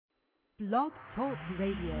Blog Talk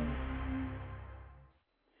Radio.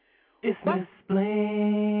 It's Miss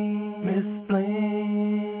Bling, Miss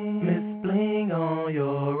Bling, Miss Bling on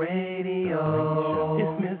your radio.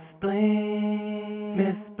 It's Miss Bling,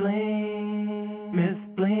 Miss Bling, Miss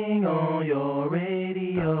Bling on your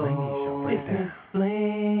radio. It's Miss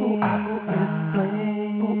Bling, Miss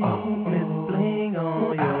Bling, Miss Bling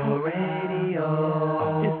on your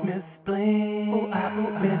radio. It's Miss Bling,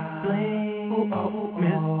 Miss Bling,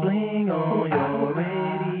 Miss Bling on your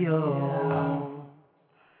radio.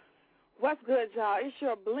 What's good, y'all? It's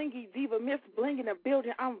your Blingy Diva, Miss Bling in the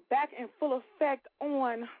building. I'm back in full effect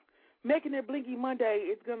on Making It Blingy Monday.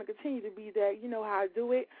 It's going to continue to be that. You know how I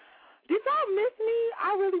do it. Did y'all miss me?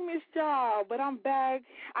 I really missed y'all, but I'm back.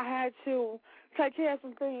 I had to take care of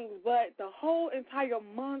some things, but the whole entire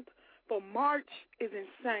month for March is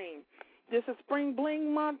insane. This is Spring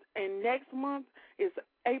Bling month, and next month is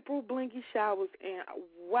April Blingy Showers, and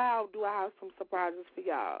wow, do I have some surprises for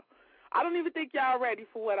y'all. I don't even think y'all ready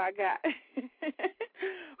for what I got.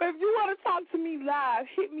 But if you want to talk to me live,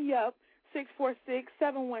 hit me up,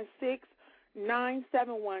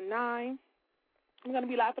 646-716-9719. I'm going to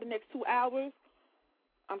be live for the next 2 hours.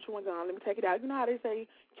 I'm chewing gum. Let me take it out. You know how they say,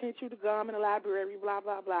 can't chew the gum in the library, blah,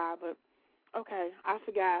 blah, blah. But, okay, I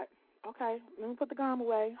forgot. Okay, let me put the gum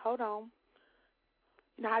away. Hold on.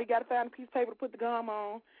 You know how you got to find a piece of paper to put the gum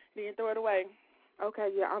on, then throw it away. Okay,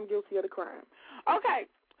 yeah, I'm guilty of the crime. Okay.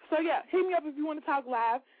 So, yeah, hit me up if you want to talk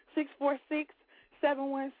live,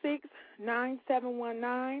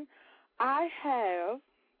 646-716-9719. I have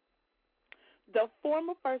the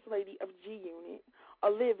former First Lady of G Unit,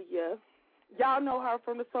 Olivia. Y'all know her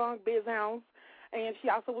from the song Biz Hounds, and she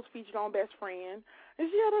also was featured on Best Friend.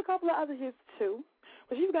 And she had a couple of other hits, too.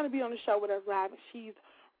 But she's going to be on the show with us live, and she's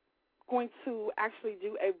going to actually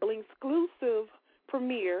do a Bling exclusive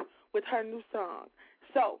premiere with her new song.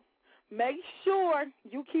 So, make sure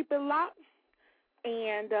you keep it locked,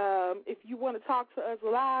 and if you want to talk to us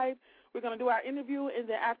live, we're going to do our interview, and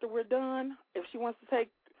then after we're done, if she wants to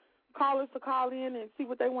take callers to call in and see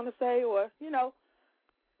what they want to say, or, you know,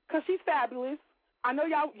 because she's fabulous. I know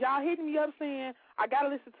y'all hitting me up saying, I got to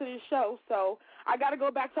listen to this show, so I got to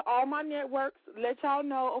go back to all my networks, let y'all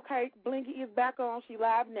know, okay, Blinky is back on, she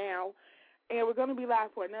live now, and we're going to be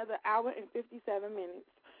live for another hour and 57 minutes.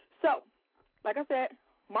 So, like I said,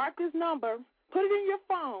 mark this number. Put it in your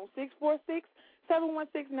phone,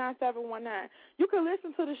 646-716-9719. You can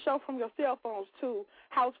listen to the show from your cell phones, too,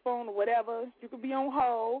 house phone or whatever. You can be on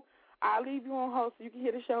hold. I'll leave you on hold so you can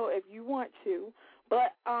hear the show if you want to.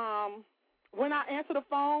 But when I answer the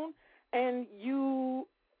phone and you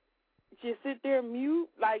just sit there mute,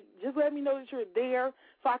 like, just let me know that you're there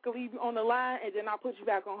so I can leave you on the line, and then I'll put you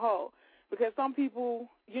back on hold. Because some people,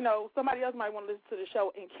 you know, somebody else might want to listen to the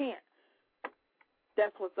show and can't.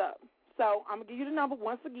 That's what's up. So I'm going to give you the number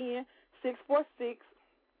once again,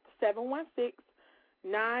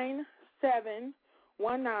 646-716-9719.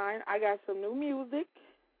 I got some new music.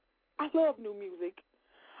 I love new music.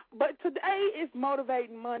 But today is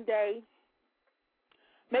Motivating Monday.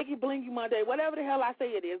 Make it Blingy Monday. Whatever the hell I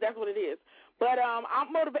say it is, that's what it is. But I'm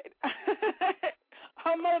motivated.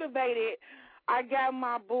 I'm motivated. I got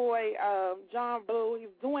my boy, John Blue.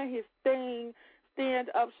 He's doing his thing, Stand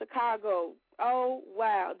Up Chicago. Oh,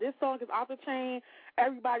 wow. This song is off the chain.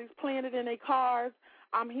 Everybody's playing it in their cars.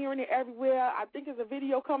 I'm hearing it everywhere. I think there's a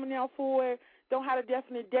video coming out for it. Don't have a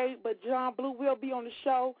definite date, but John Blue will be on the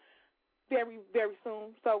show very, very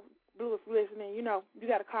soon. So, Blue, if you're listening, you know, you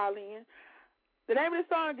got to call in. The name of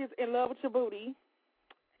the song is In Love With Your Booty,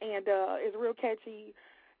 and it's real catchy.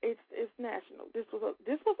 It's national. This was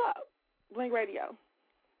up. Bling Radio.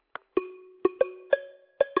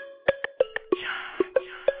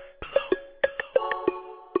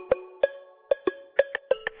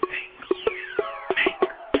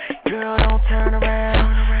 Girl, don't turn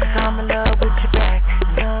around, 'cause I'm in love with your back,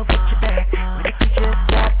 in love with your back. But if you just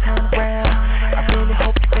stop, turn around, I really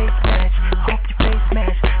hope your face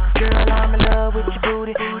match, Girl, I'm in love with your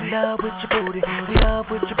booty, in love with your booty, in love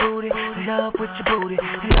with your booty, in love with your booty,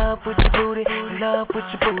 in love with your booty, in love with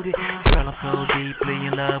your booty. Girl, I'm so deeply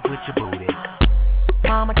in love with your booty.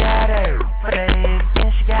 Mama got her for days,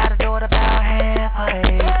 then she got a daughter about half her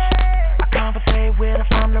age. I conversate with her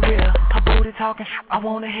from the real. Her booty talking I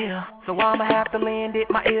wanna hear. So I'ma have to lend it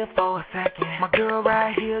my ear for a second. My girl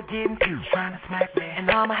right here getting cute, trying to smack me.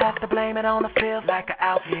 And I'ma have to blame it on the fifth like an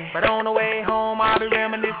outfit. But on the way home I'll be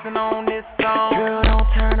reminiscing on this song. Girl,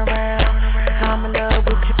 don't turn around, 'cause I'm in love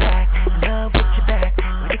with your back, in love with your back.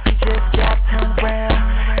 But if you just stop, turn around,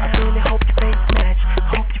 I really hope your face match,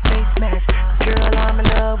 Girl, I'm in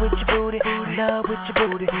love with your booty, in love with your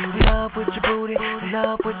booty, in love with your booty, in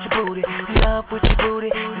love with your booty, in love with your booty,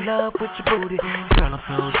 in love with your booty. Girl, I'm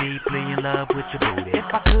so deeply in love with your booty. If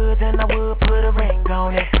I could, then I would put a ring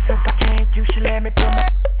on it. Since I can't, you should let me put my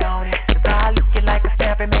on it. Cause I look you like a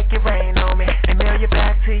stamp and make it rain on me, and mail you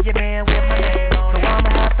back to your man with my name on it. So I'ma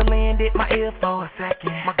have to lend it my ear for a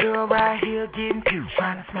second. My girl right here getting cute,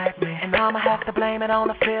 trying to smack me, and I'ma have to blame it on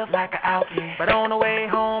the fifth like an outfit. But on the way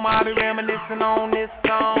home, I'll be reminiscing on this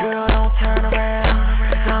song. Girl, don't turn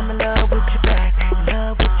around, cause I'm in love with your back, in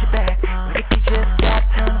love with your back. But if you just got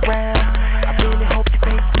turned around, I really hope your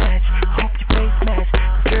face match, hope your face match.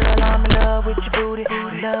 Cause girl, I'm in love with your booty,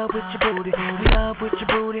 in love with your booty, in love with your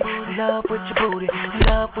booty, in love with your booty, in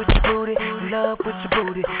love with your booty, in love with your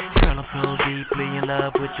booty. Girl, I'm so deeply in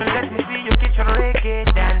love with your booty. Let me see you get your reggae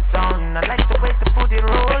dance on. I like the way the booty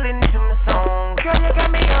roll into the song. Girl, you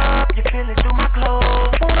got me up, you feel it through my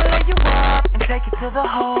clothes. Wanna lay you up and take it to the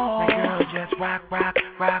hole. Now girl, just rock, rock,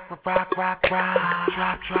 rock, rock, rock, rock, rock.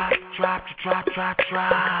 Drop, drop, drop, drop, drop,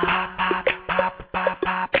 drop. Pop, pop, pop, pop,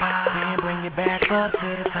 pop, pop. Then bring it back up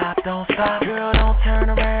to the top, don't stop. Girl, don't turn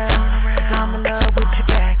around, cause I'm in love with your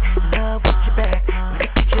back, in love with your back. But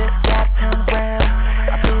if you just got turned around,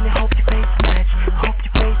 I really hope your face match, hope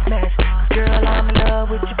your face match. Cause girl, I'm in love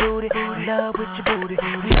with your booty, in love with your booty,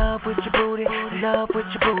 in love with your booty, in love with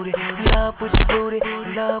your booty, in love with your booty,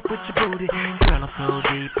 in love with your booty. Girl, I'm so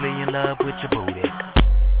deeply in love with your booty.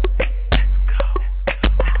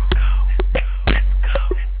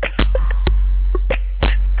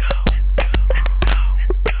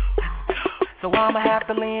 So I'ma have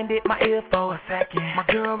to lend it my ear for a second. My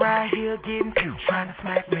girl right here getting cute, trying to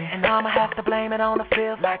smack me, and I'ma have to blame it on the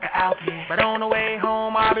fifth like an outfit. But on the way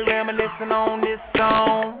home, I'll be reminiscing on this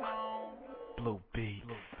song. Blue Beats.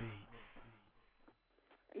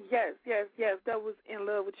 Yes, yes, yes, that was In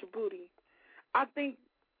Love with Your Booty. I think,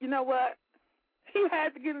 you know what, he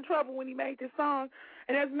had to get in trouble when he made this song.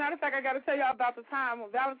 And as a matter of fact, I got to tell y'all about the time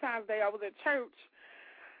on Valentine's Day I was at church.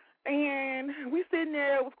 And we sitting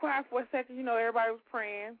there, it was quiet for a second, you know, everybody was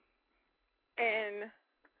praying. And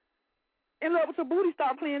In Love with Your Booty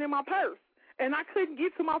started playing in my purse. And I couldn't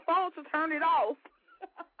get to my phone to turn it off.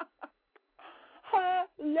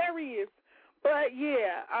 Hilarious. But,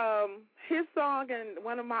 yeah, his song and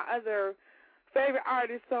one of my other favorite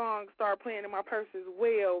artist songs started playing in my purse as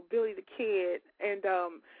well, Billy the Kid. And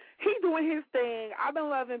he's doing his thing. I've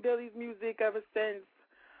been loving Billy's music ever since.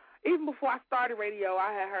 Even before I started radio,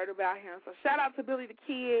 I had heard about him. So shout out to Billy the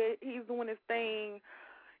Kid. He's doing his thing.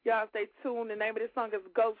 Y'all stay tuned. The name of this song is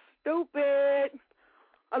Go Stupid.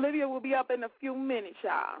 Olivia will be up in a few minutes,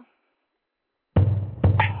 y'all.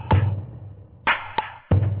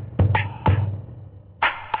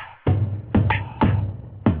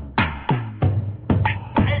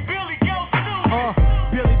 Hey, Billy, go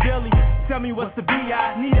stupid. Billy, tell me what's the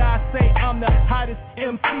B.I. Need I say I'm the hottest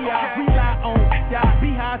MC. I rely on y'all, be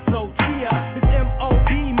high, so yeah. It's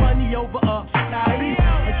M.O.B. money over I.E.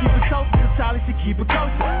 And keep it toasted, so Charlie should keep it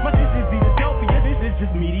kosher. My shit is utopia, this is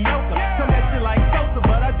just mediocre. Come at you like Sosa,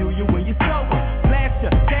 but I do you when you're sober. Blast ya,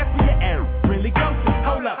 tap for your air, really kosher.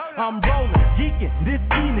 Hold up, I'm rolling, geeking, this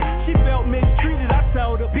evening. She felt mistreated, I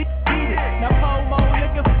told her, beat it. Now Pomo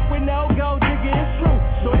niggas with no gold digger, it's true.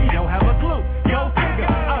 Shorty don't have a clue, go figure.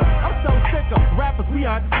 I'm so sick of rappers, we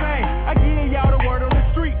aren't the same. I give y'all the word on the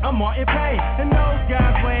street, I'm Martin Payne. And those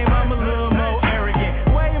guys claim I'm a little more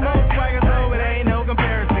arrogant. Way more swagger, so it ain't no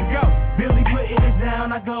comparison. Go, Billy putting it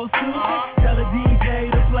down, I go stupid. Tell a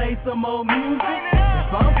DJ to play some more music.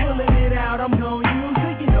 If I'm pulling it out, I'm gon' use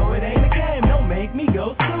it. You know it ain't a game, don't make me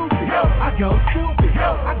go stupid. I go stupid,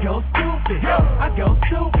 I go stupid, I go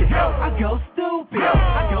stupid, I go stupid,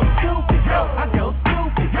 I go stupid, I go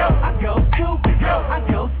stupid, I go stupid, I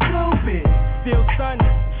go stupid. Still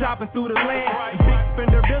stunning, chopping through the land. Big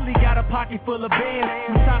spender Billy got a pocket full of bands.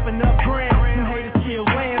 I'm chopping up grams, some haters kill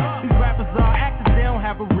lambs. These rappers are actors, they don't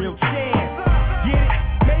have a real chance. Get it?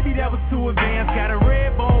 Maybe that was too advanced. Got a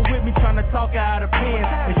red bone with me trying to talk her out of pants.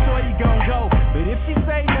 And sure you gon' go, but if she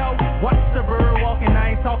say no, watch the bird walking,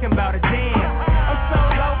 I ain't talking about a dance. I'm so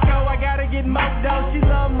loco, I gotta get mojo. She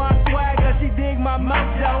love my swagger, she dig my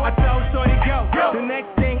mojo. I told shorty go, the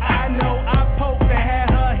next thing I know, I poke to have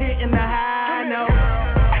her hitting the high note.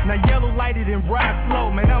 Now yellow lighted and ride slow,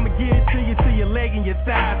 man, I'ma give it to your leg and your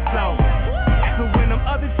thighs so. So when them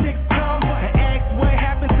other chicks come and ask what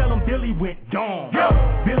happened, tell them Billy went dumb.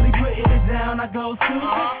 Billy putting it down, I go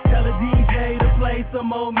stupid. Tell a DJ to play some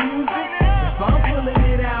more music. If I'm pulling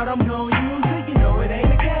it out, I'm gon' use it. You know it ain't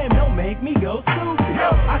a game, don't make me go stupid.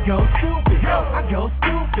 I go stupid, I go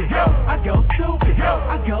stupid, I go stupid,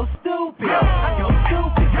 I go stupid, I go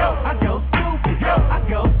stupid, I go stupid, I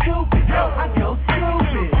go stupid, I go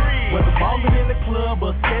stupid. Where the ball Ballin' in the club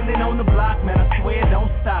or standing on the block, man, I swear don't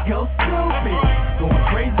stop. Go stupid. Going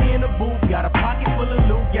crazy in the booth, got a pocket full of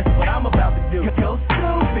loot. Guess what I'm about to do? Go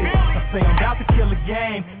stupid. I say I'm about to kill a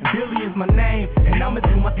game, and Billy is my name, and I'ma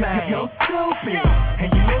do my thing. Go stupid.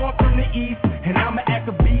 And you know I'm from the East, and I'ma act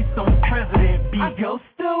a beast on the president beat. Go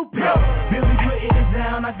stupid. Billy putting it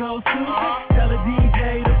down, I go stupid. Tell a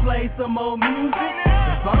DJ to play some more music.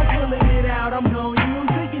 If I'm pulling it out, I'm gon'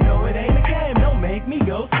 use it. You know it ain't a game, don't make me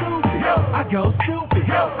go stupid. I go stupid.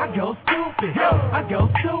 I go stupid. I go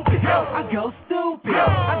stupid. I go stupid.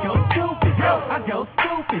 I go stupid. I go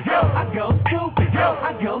stupid. I go stupid.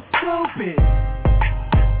 I go stupid.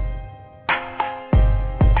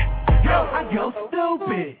 I go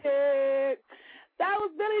stupid. That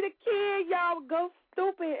was Billy the Kid, y'all. Go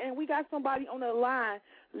stupid. And we got somebody on the line.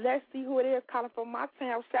 Let's see who it is calling from my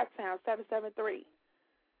town, Shoptown, 773.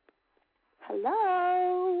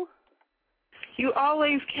 Hello. You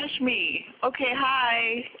always catch me. Okay,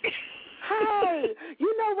 hi. Hi.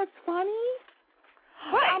 You know what's funny?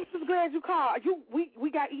 What? I'm just glad you called.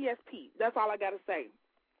 We got ESP. That's all I got to say.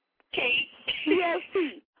 Kate.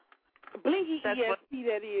 ESP. Blingy That's ESP, what...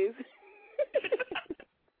 that is.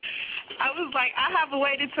 I was like, I have a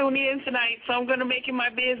way to tune in tonight, so I'm going to make it my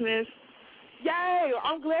business. Yay.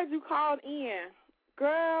 I'm glad you called in.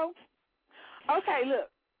 Girl. Okay, look.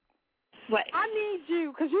 What? I need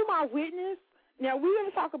you, because you're my witness. Now, we're going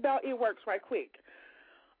to talk about It Works right quick.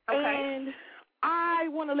 Okay. And I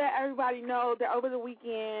want to let everybody know that over the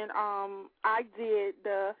weekend, I did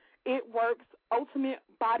the It Works Ultimate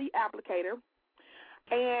Body Applicator.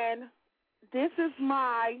 And this is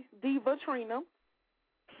my Diva, Trina.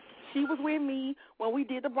 She was with me when we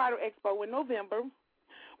did the Bridal Expo in November.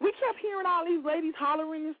 We kept hearing all these ladies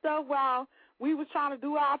hollering and stuff while we was trying to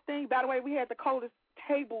do our thing. By the way, we had the coldest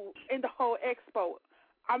table in the whole expo.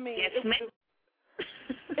 I mean, yes,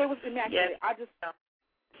 it was immaculate.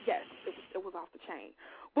 Yes. It was off the chain.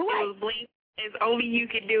 But it was Bling. It's only you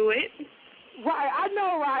could do it. Right, I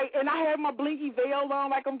know, right? And I had my blinky veil on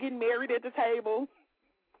like I'm getting married at the table.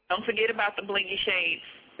 Don't forget about the blinky shades.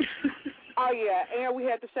 Oh, yeah, and we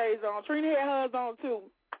had the shades on. Trina had hers on, too.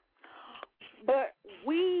 But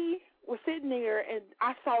we were sitting there, and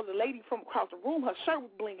I saw the lady from across the room. Her shirt was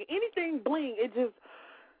blinging. Anything bling, it just,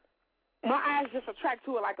 my eyes just attract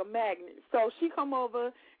to it like a magnet. So she come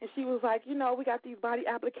over, and she was like, you know, we got these body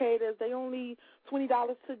applicators. They only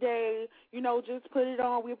 $20 today. You know, just put it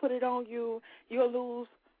on. We'll put it on you. You'll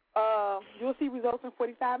see results in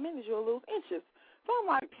 45 minutes. You'll lose inches. So I'm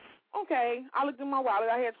like, okay. I looked in my wallet.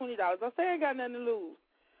 I had $20. I said, I ain't got nothing to lose.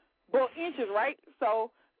 But inches, right?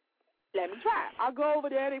 So let me try. I go over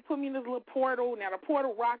there. They put me in this little portal. Now, the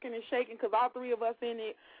portal rocking and shaking because all three of us in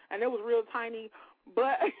it, and it was real tiny.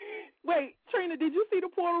 But, wait, Trina, did you see the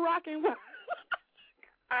portal rocking?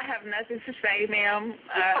 I have nothing to say, ma'am.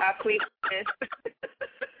 I plead this.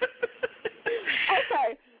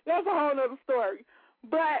 Okay, that's a whole other story.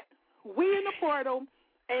 But we in the portal,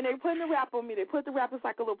 and they put the wrap on me. They put the wrap, it's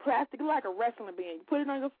like a little plastic, like a wrestling band. You put it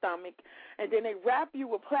on your stomach, and then they wrap you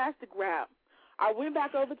with plastic wrap. I went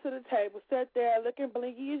back over to the table, sat there looking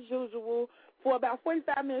blingy as usual for about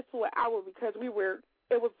 45 minutes to an hour because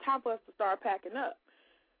it was time for us to start packing up.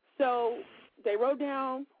 So they wrote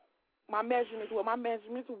down my measurements, what my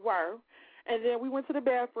measurements were, and then we went to the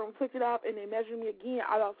bathroom, took it off, and they measured me again.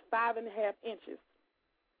 I lost 5.5 inches.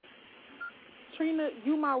 Trina,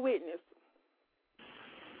 you my witness.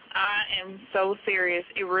 I am so serious.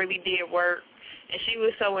 It really did work. And she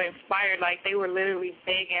was so inspired, like they were literally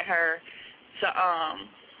begging her to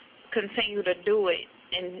continue to do it.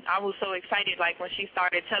 And I was so excited, like when she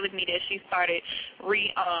started telling me that she started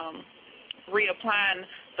reapplying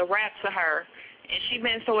the wrap to her. And she's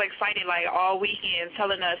been so excited, like, all weekend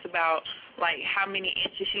telling us about, like, how many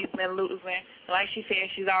inches she's been losing. Like she said,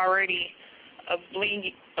 she's already a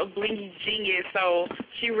blingy genius, so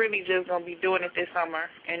she really just going to be doing it this summer.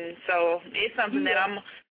 And so it's something that I'm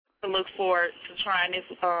to look forward to trying this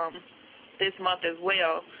month as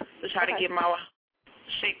well, to try to get my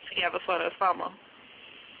shape together for the summer.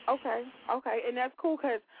 Okay, and that's cool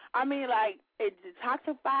because, I mean, like, it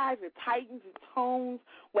detoxifies, it tightens, it tones,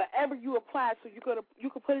 wherever you apply. So you could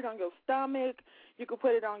put it on your stomach, you could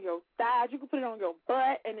put it on your thighs, you could put it on your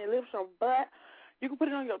butt, and it lifts your butt. You can put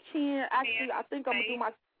it on your chin. Actually, I think I'm going to do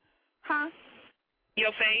my,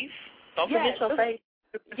 Your face? Don't forget your face.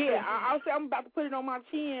 Yeah, I'll say I'm about to put it on my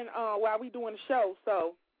chin while we doing the show.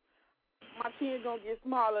 So my chin's going to get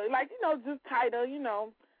smaller. Like, just tighter,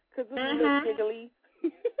 because it's a little jiggly.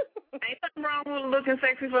 Ain't nothing wrong with looking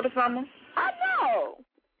sexy for the summer. I know.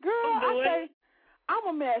 Girl, I it. say, I'm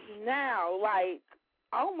a mess now. Like,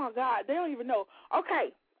 oh, my God, they don't even know.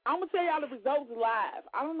 Okay, I'm going to tell y'all the results live.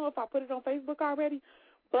 I don't know if I put it on Facebook already,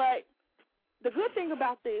 but the good thing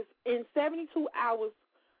about this, in 72 hours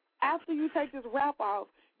after you take this wrap off,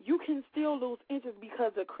 you can still lose inches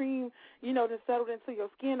because the cream, just settled into your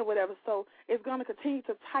skin or whatever. So it's going to continue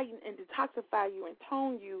to tighten and detoxify you and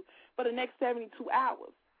tone you for the next 72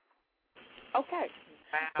 hours. Okay.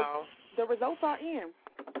 Wow. The results are in.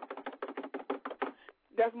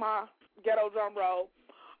 That's my ghetto drum roll.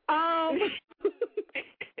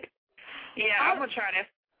 Yeah, I'm going to try that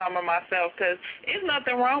summer myself because there's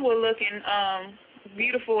nothing wrong with looking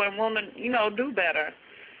beautiful and want to, do better.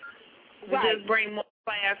 Right. Just bring more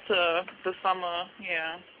class to the summer,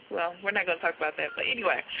 yeah. Well, we're not going to talk about that. But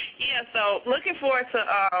anyway, yeah, so looking forward to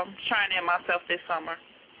trying it myself this summer.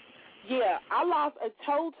 Yeah, I lost a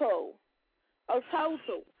total of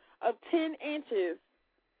 10 inches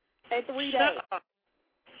in 3 days.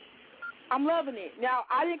 I'm loving it. Now,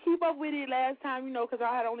 I didn't keep up with it last time, because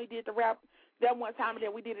I had only did the wrap that one time, and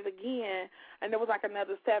then we did it again, and there was like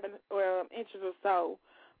another 7 inches or so.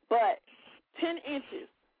 But 10 inches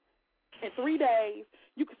in 3 days,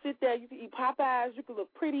 you can sit there, you can eat Popeyes, you can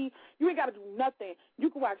look pretty, you ain't got to do nothing. You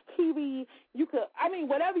can watch TV,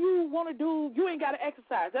 whatever you want to do, you ain't got to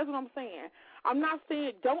exercise. That's what I'm saying. I'm not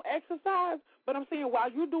saying don't exercise, but I'm saying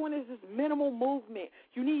while you're doing this minimal movement,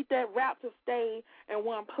 you need that wrap to stay in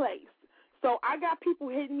one place. So I got people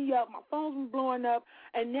hitting me up, my phone's been blowing up,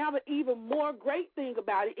 and now the even more great thing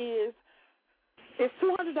about it is it's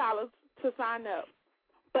 $200 to sign up.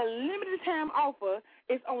 But limited time offer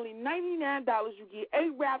is only $99. You get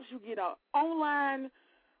 8 wraps, you get an online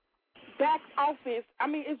back office.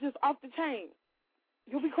 It's just off the chain.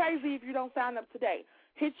 You'll be crazy if you don't sign up today.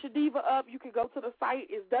 Hit your Diva up. You can go to the site.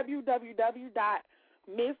 It's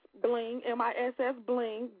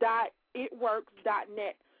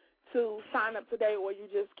www.missbling.itworks.net to sign up today, or you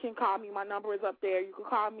just can call me. My number is up there. You can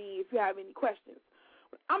call me if you have any questions.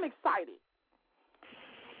 I'm excited.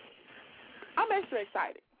 I'm extra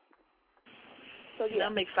excited. So yeah,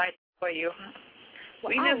 I'm excited for you. Well,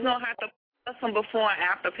 we just don't have to put some before and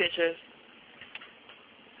after pictures.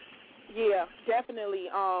 Yeah, definitely.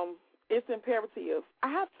 It's imperative. I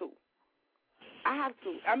have to. I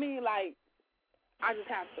just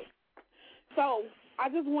have to. So I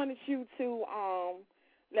just wanted you to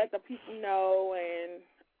let the people know, and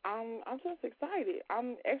I'm just excited.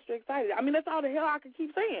 I'm extra excited. That's all the hell I can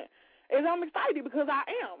keep saying is I'm excited because I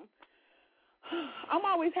am. I'm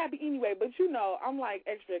always happy anyway, but I'm like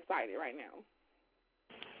extra excited right now.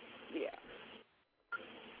 Yeah.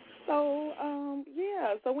 So,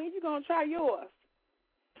 so when you gonna try yours?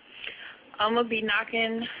 I'm gonna be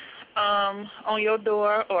knocking on your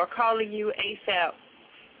door or calling you ASAP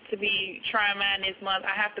to be trying mine this month.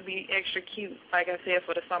 I have to be extra cute, like I said,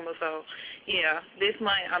 for the summer. So, yeah, this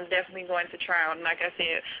month I'm definitely going to try on. Like I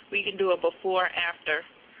said, we can do a before and after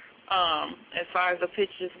as far as the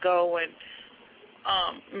pictures go, and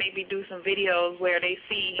maybe do some videos where they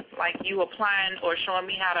see, like, you applying or showing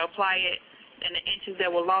me how to apply it and the inches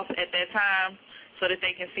that were lost at that time so that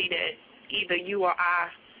they can see that either you or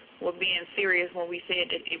I were being serious when we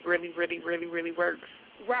said that it really, really, really, really works.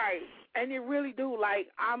 Right. And it really do.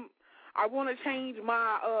 Like, I want to change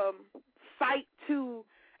my site to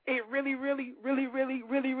it really, really, really, really,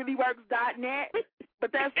 really, really works.net,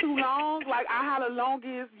 but that's too long. Like, I have the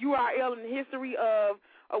longest URL in the history of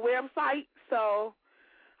a website, so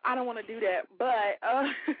I don't want to do that. But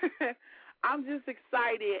I'm just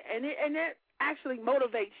excited, and it actually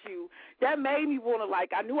motivates you. That made me want to,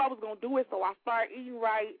 I knew I was going to do it, so I started eating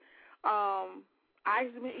right. I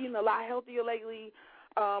actually been eating a lot healthier lately.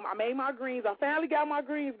 I made my greens. I finally got my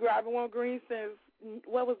greens, girl. I've been wanting greens since,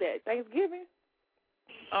 what was that, Thanksgiving?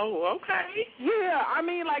 Oh, okay. Yeah,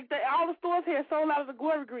 all the stores here sold out of the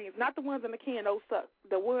glory greens, not the ones in the can. Those suck.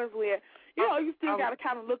 The ones where, you still got to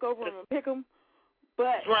kind of look over them and pick them.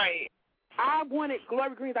 But right. I wanted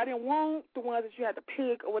glory greens. I didn't want the ones that you had to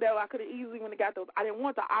pick or whatever. I could have easily went and got those. I didn't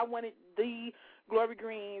want that. I wanted the glory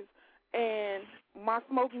greens and my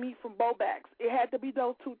smoked meat from Bobac's. It had to be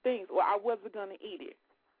those two things, or I wasn't going to eat it.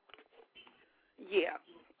 Yeah,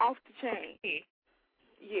 off the chain.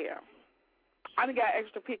 Yeah. I done got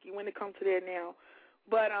extra picky when it comes to that now.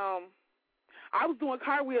 But I was doing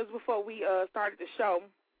cartwheels before we started the show.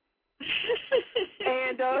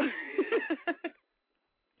 And,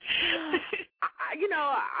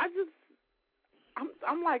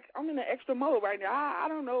 I'm in an extra mode right now. I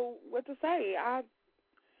don't know what to say. I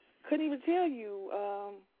couldn't even tell you.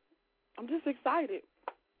 I'm just excited.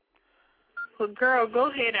 Well, girl, go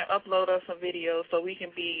ahead and upload us some videos so we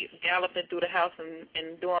can be galloping through the house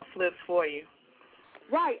and doing flips for you.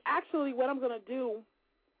 Right. Actually, what I'm going to do,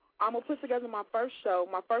 I'm going to put together my first show.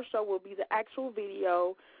 My first show will be the actual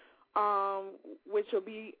video, which will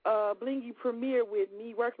be Blingy premiere with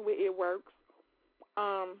me working with It Works.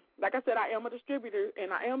 Like I said, I am a distributor,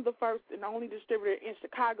 and I am the first and only distributor in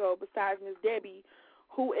Chicago besides Miss Debbie,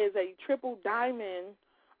 who is a triple diamond.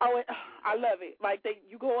 Oh, I love it. Like,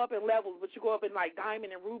 you go up in levels, but you go up in, like,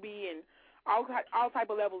 diamond and ruby and all type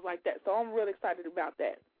of levels like that. So I'm really excited about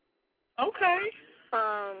that. Okay.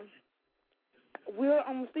 I'm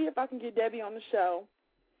going to see if I can get Debbie on the show.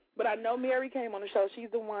 But I know Mary came on the show. She's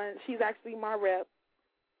the one. She's actually my rep.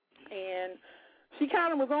 And she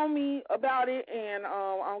kind of was on me about it, and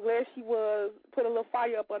I'm glad she was, put a little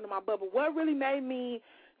fire up under my butt. But what really made me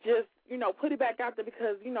just, put it back out there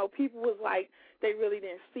because, people was like, they really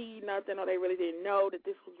didn't see nothing or they really didn't know that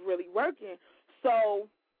this was really working. So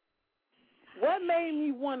what made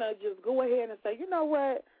me want to just go ahead and say, you know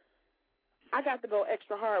what, I got to go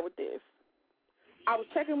extra hard with this. I was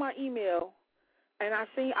checking my email, and I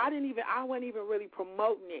wasn't even really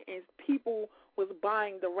promoting it, and people was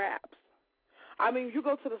buying the wraps. I mean, if you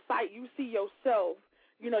go to the site, you see yourself,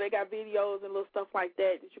 they got videos and little stuff like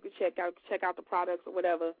that you can check out the products or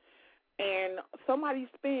whatever. And somebody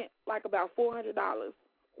spent like about $400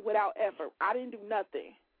 without effort. I didn't do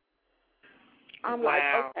nothing. I'm like,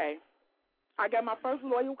 okay. I got my first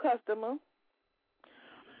loyal customer,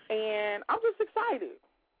 and I'm just excited.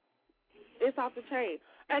 It's off the chain.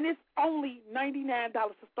 And it's only $99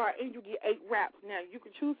 to start, and you get 8 wraps. Now, you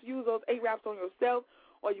can choose to use those 8 wraps on yourself,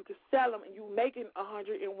 or you can sell them, and you're making a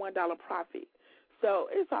 $101 profit. So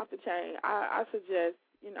it's off the chain. I suggest,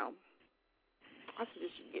 you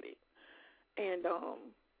get it. And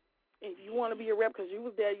if you want to be a rep because you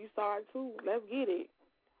was there, you saw it too, let's get it.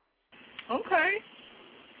 Okay.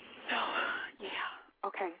 So, yeah,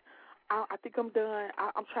 okay. I think I'm done.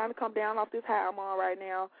 I'm trying to come down off this high I'm on right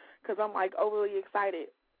now because I'm, like, overly excited.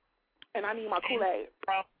 And I need my Kool-Aid.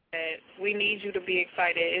 We need you to be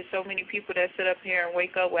excited. There's so many people that sit up here and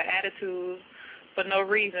wake up with attitudes for no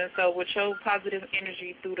reason. So with your positive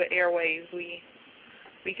energy through the airwaves, we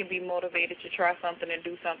can be motivated to try something and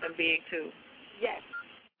do something big, too. Yes.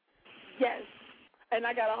 And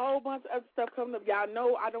I got a whole bunch of other stuff coming up. Y'all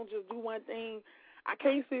know I don't just do one thing. I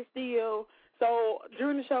can't sit still. So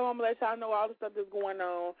during the show, I'm going to let y'all know all the stuff that's going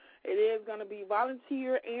on. It is going to be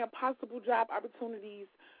volunteer and possible job opportunities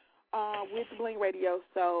with the Bling Radio.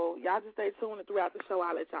 So y'all just stay tuned, and throughout the show,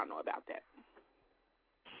 I'll let y'all know about that.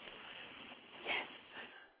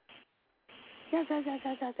 Yes. Okay,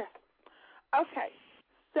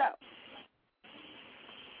 so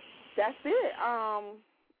that's it. I'm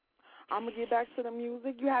going to get back to the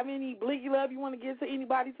music. You have any Blingy love you want to give to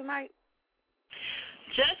anybody tonight?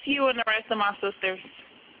 Just you and the rest of my sisters.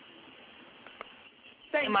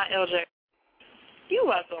 And my LJ. You're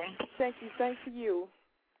welcome. Thank you. Thanks to you.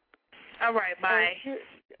 All right, bye.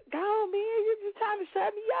 Go on, man. You're just trying to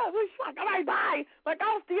shut me up. Like, all right, bye. Like,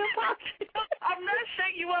 I'm still talking. I'm not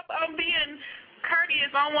shutting you up. I'm being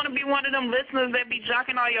courteous. I don't want to be one of them listeners that be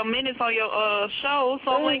jocking all your minutes on your show.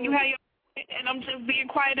 So when you have your, and I'm just being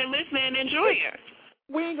quiet and listening and enjoy it.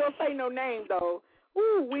 We ain't going to say no name, though.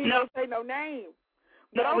 Ooh, we ain't going to say no name.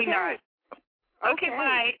 But no, okay. We not. Okay,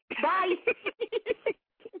 bye. Bye.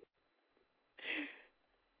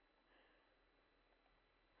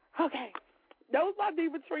 Okay. That was my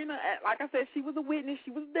Diva Trina. Like I said, she was a witness.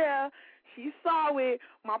 She was there. She saw it.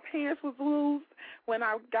 My pants was loose. When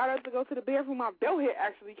I got up to go to the bathroom, my belt head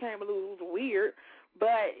actually came loose. It was weird. But,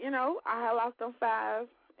 I had lost them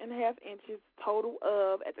 5.5 inches total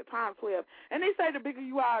of, at the time, 12. And they say the bigger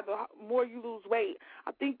you are, the more you lose weight.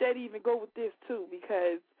 I think that even go with this, too,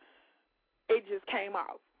 because it just came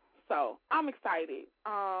off. So I'm excited.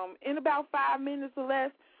 In about 5 minutes or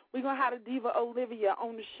less, we're going to have the Diva Olivia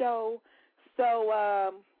on the show. So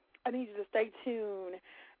I need you to stay tuned.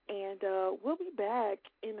 And we'll be back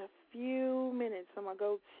in a few minutes. I'm going to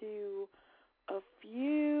go to a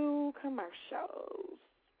few commercials.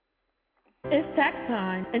 It's tax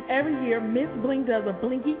time, and every year Miss Bling does a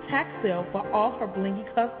Blingy tax sale for all her Blingy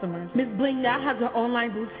customers. Miss Bling now has her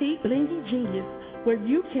online boutique, Blingy Genius, where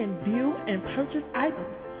you can view and purchase items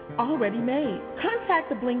already made. Contact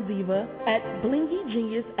the Bling Diva at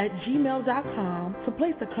blingygenius@gmail.com to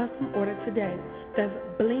place a custom order today. That's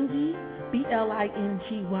Blingy,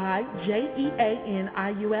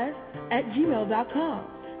 BLINGYJEANIUS @gmail.com.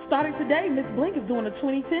 Starting today, Miss Bling is doing a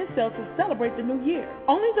 2010 sale to celebrate the new year.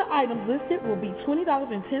 Only the items listed will be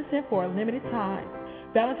 $20.10 for a limited time.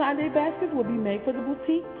 Valentine's Day baskets will be made for the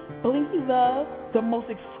boutique. Blingy Love, the most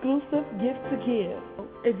exclusive gift to give.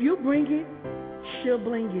 If you bring it, she'll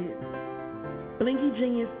bling it.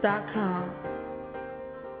 BlingyGenius.com.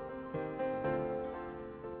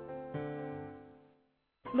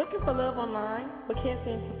 Looking for love online but can't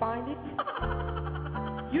seem to find it?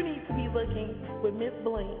 You need to be looking with Miss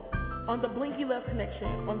Bling on the Blingy Love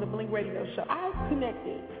Connection on the Bling Radio Show. I've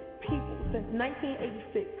connected people since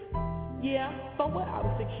 1986. Yeah, so what? I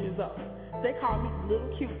was 6 years old. They call me Little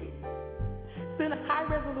Cupid. Send a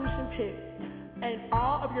high-resolution pic and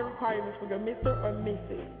all of your requirements for your Mr. or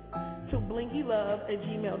Mrs. to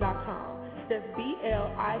blingylove@gmail.com. That's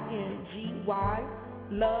BLINGY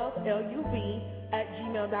love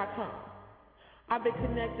LUV@gmail.com. I've been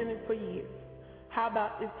connecting it for years. How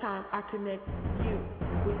about it's time I connect you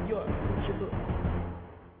with your future book?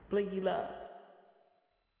 Blingy Love.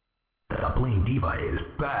 The Bling Diva is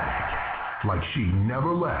back. Like she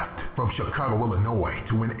never left. From Chicago, Illinois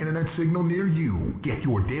to an internet signal near you. Get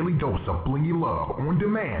your daily dose of Blingy Love on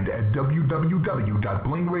demand at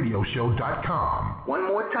www.blingradioshow.com. One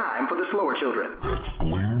more time for the slower children. That's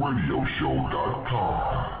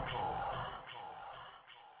blingradioshow.com.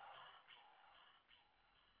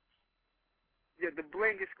 Yeah, the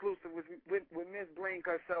Bling exclusive with Miss Bling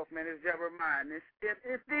herself, man. It's Jeremiah. If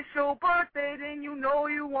it's your birthday, then you know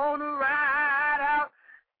you want to ride out.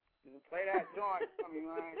 Play that joint for me,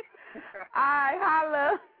 man. All right,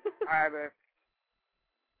 holla. All right, man.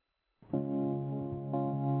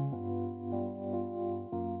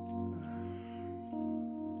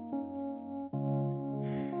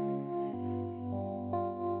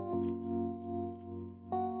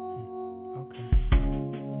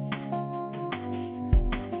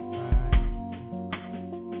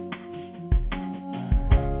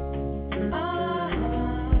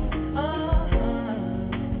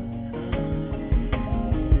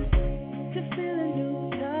 Feeling you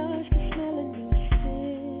touch, the smell of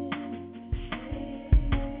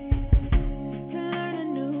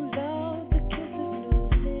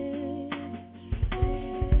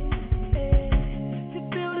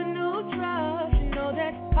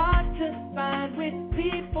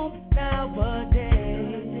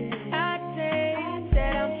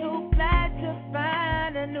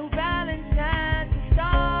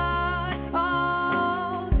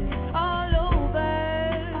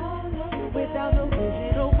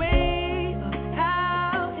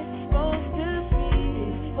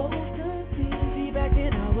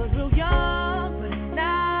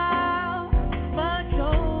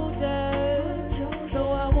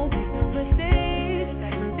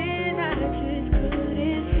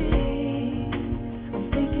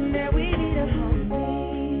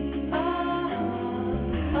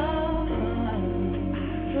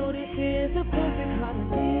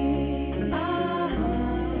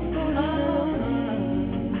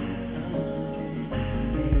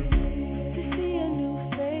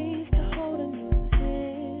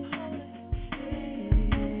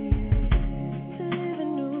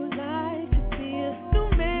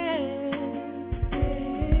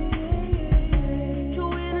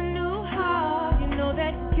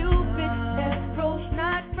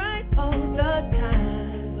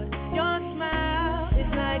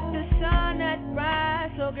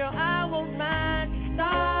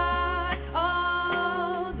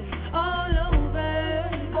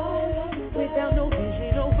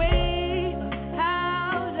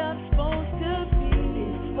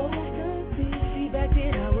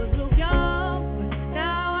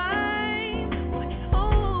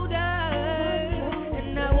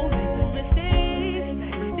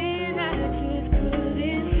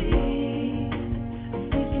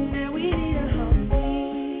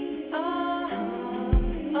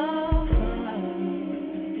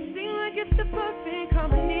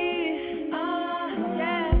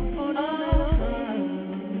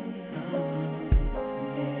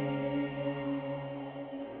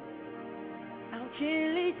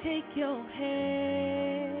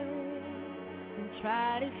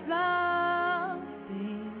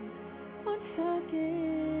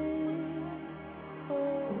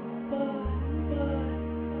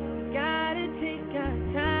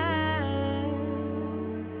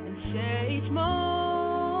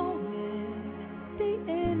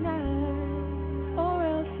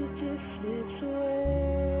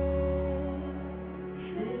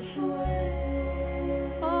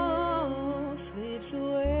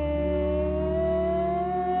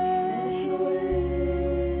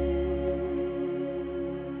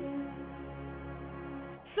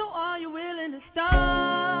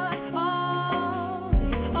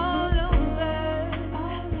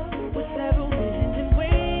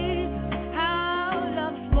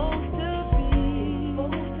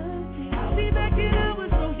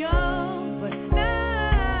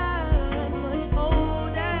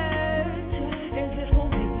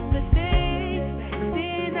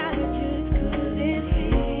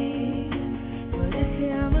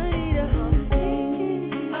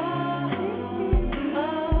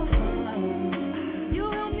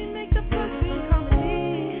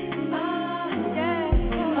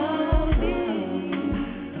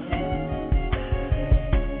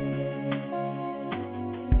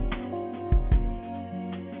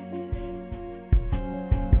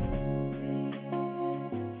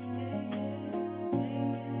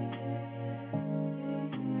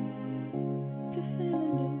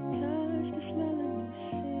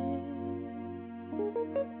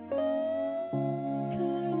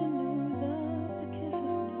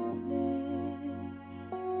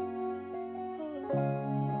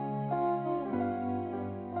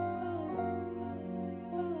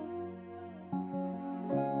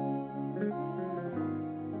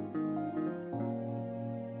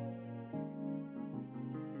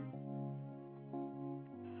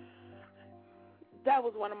That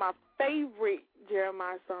was one of my favorite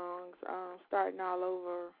Jeremiah songs, Starting All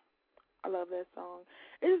Over. I love that song.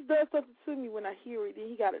 It just does something to me when I hear it. Then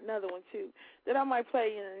he got another one, too, that I might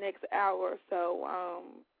play in the next hour or so,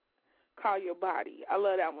 Call Your Body. I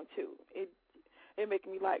love that one, too. It makes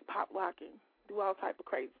me, like, pop locking, do all type of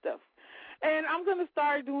crazy stuff. And I'm going to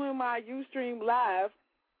start doing my Ustream Live.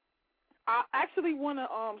 I actually want to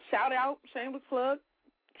shout out, shameless plug,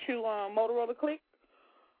 to Motorola Click.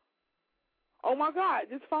 Oh, my God,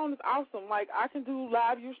 this phone is awesome. Like, I can do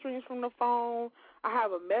live Ustreams from the phone. I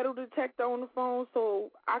have a metal detector on the phone,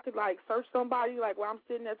 so I could, like, search somebody, like, while I'm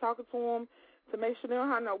sitting there talking to them to make sure they don't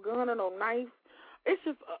have no gun or no knife. It's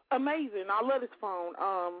just amazing. I love this phone.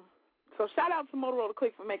 So shout out to Motorola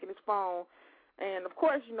Click for making this phone. And, of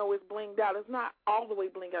course, you know, it's blinged out. It's not all the way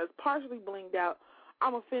blinged out. It's partially blinged out.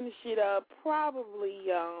 I'm going to finish it up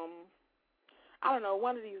probably, I don't know,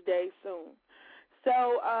 one of these days soon.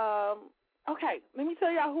 So, okay, let me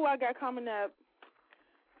tell y'all who I got coming up.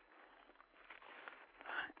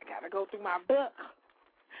 I got to go through my book.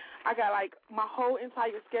 I got, like, my whole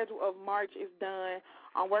entire schedule of March is done.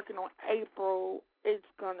 I'm working on April. It's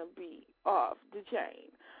going to be off the chain.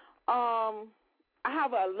 I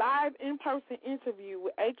have a live in-person interview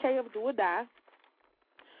with AK of Do or Die,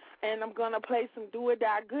 and I'm going to play some Do or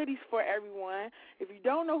Die goodies for everyone. If you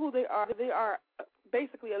don't know who they are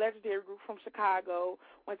basically a legendary group from Chicago.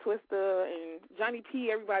 When Twista and Johnny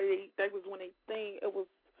P, everybody, that was when they thing. It was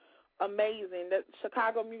amazing. That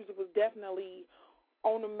Chicago music was definitely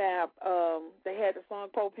on the map. They had the song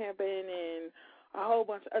Pro Pimpin' and a whole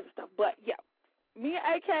bunch of other stuff. But, yeah, me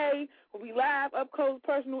and AK will be live, up close,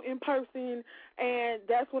 personal, in person, and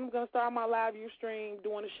that's when I'm going to start my live Ustream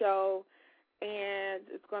doing the show, and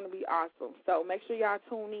it's going to be awesome. So make sure y'all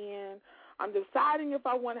tune in. I'm deciding if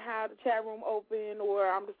I want to have the chat room open, or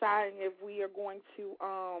I'm deciding if we are going to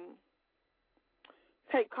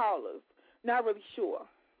take callers. Not really sure.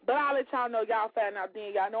 But I'll let y'all know. Y'all find out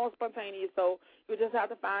then. Y'all know it's spontaneous, so you'll just have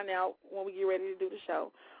to find out when we get ready to do the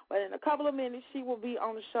show. But in a couple of minutes, she will be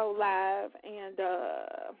on the show live, and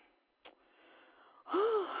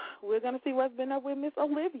we're going to see what's been up with Miss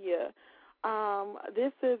Olivia.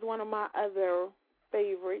 This is one of my other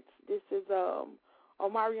favorites. This is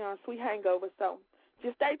Omarion's Sweet Hangover. So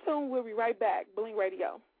just stay tuned. We'll be right back. Bling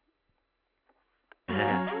Radio.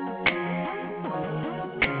 I'm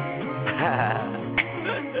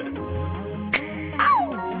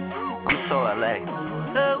so LA.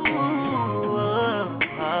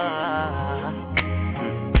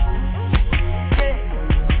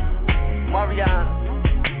 Marion.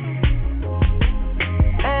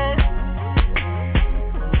 Hey.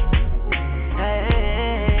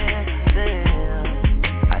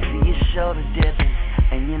 I see your shoulders dipping,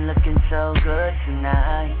 and you're looking so good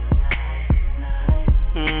tonight.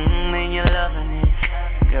 And you're loving it.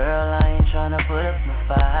 Girl, I ain't tryna put up my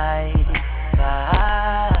fight. I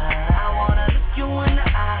wanna look you in the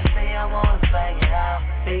eye, say I wanna bang it out.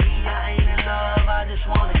 Baby, I ain't in love, I just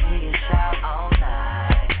wanna hear you shout all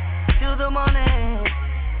night till the morning.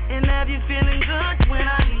 And have you feeling good when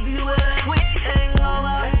I leave you with a sweet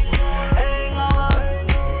hangover?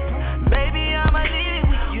 Baby, I'ma leave it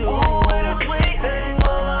with you with a sweet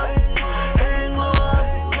hangover.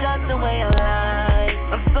 Just the way I like.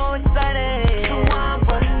 I'm so excited. So I'm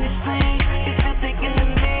running the street. If you're thinking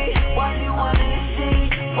of me, why you wanting to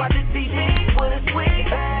see? Watch the TV with a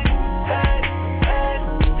sweet hey, hey, hey,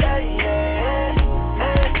 hey,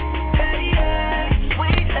 hey, hey,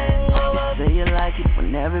 sweet hangover. Say you like it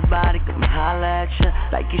when everybody come holler at you,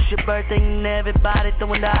 like it's your birthday and everybody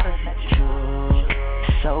throwing dollars at you.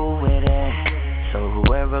 So with it, so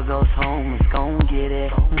whoever goes home is gon' get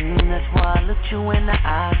it. That's why I looked you in the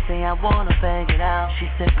eye, say I wanna bang it out. She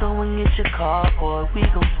said go and get your car, boy, we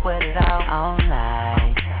gon' sweat it out all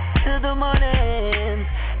night till the morning.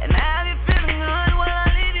 And have you feeling good while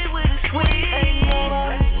I leave you with a sweet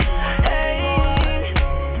hangover? Hey,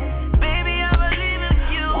 baby, I'ma leave it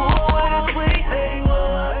with you with a sweet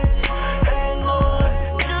hangover.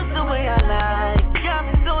 Just the way I like. Got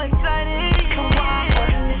me so excited. So I'm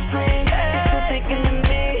running the street. If you're thinking of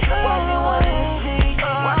me, why you wanna see?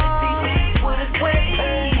 Watch the TV with a sweet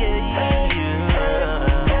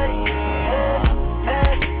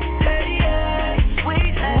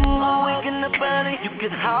sweet hangover. Awake in the belly, you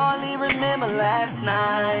could hardly remember last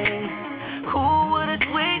night. Who would have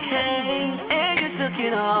sweet hang? And you took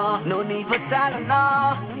it all. No need for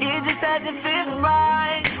Tylenol. It just hasn't feeling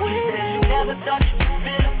right. Sweet. Said you never thought you could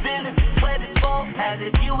feel a feeling sweat before. As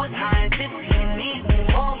if you was high and tipsy and need me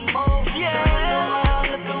more. Yeah.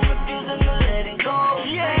 So I'm refusing to let it go.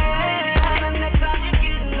 Yeah. And the next time you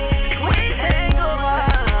get me, sweet hangover.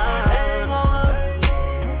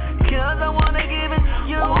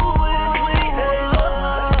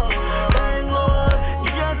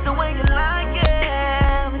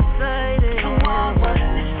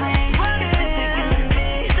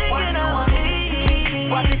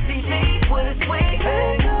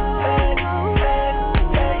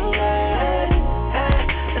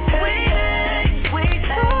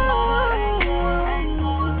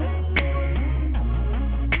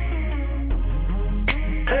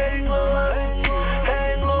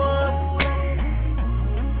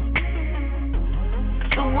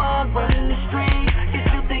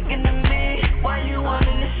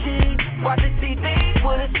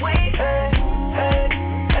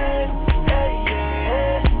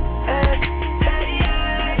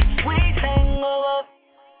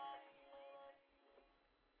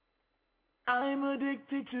 I'm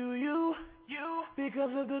addicted to you because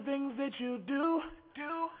of the things that you do.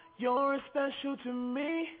 You're special to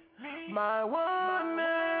me, my one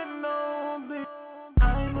and only.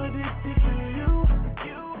 I'm addicted to you.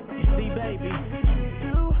 See, baby,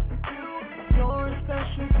 you're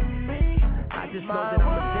special to me. I just know that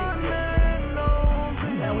I'm addicted.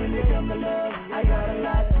 Now when it comes to love, I got a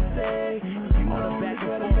lot to say. All the back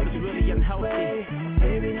and forth is really unhealthy.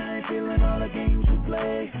 Baby, I ain't feeling all the games you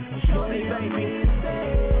play. Shorty, baby,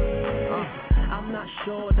 I'm not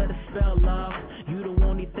sure that it spell love. You the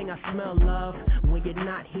only thing I smell, love. When you're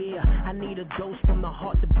not here, I need a dose from the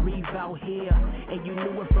heart to breathe out here. And you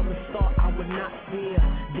knew it from the start, I would not fear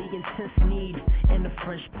the intense need and the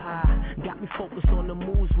fresh pie. Got me focused on the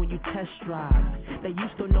moves when you test drive. They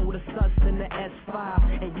used to know the sus and the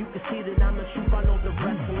S5, and you can see that I'm the truth, I know the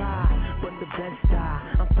rest lie. But the best die,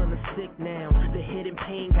 I'm feeling sick now. The hidden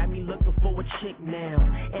pain got me looking for a chick now.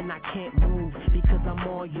 And I can't move because I'm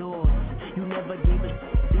all yours. You never gave a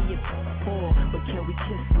be it for, but can we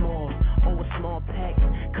kiss more? Or a small pack,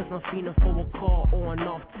 cause I'm feeling for a call or an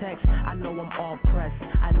off text. I know I'm all pressed,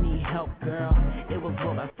 I need help, girl. It was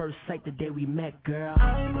love at first sight the day we met, girl.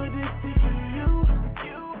 I'm addicted to you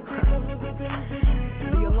because of the things that you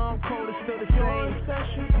do. The alarm code is still the same. You're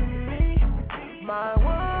special to me, my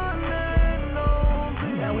one and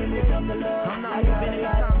only. Now when it comes to love, I'm not moving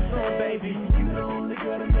anytime soon, baby. You the only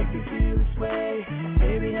girl to make me feel this way.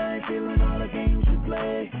 Baby, I ain't feeling all the games you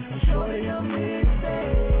play. Shorty, I'm here to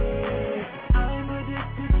stay. I'm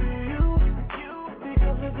addicted to you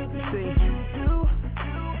because of the things that you do.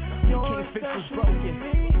 Your fix was broken.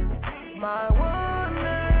 My one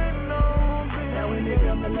and only. Now when it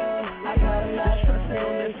comes to love, I got a lot to say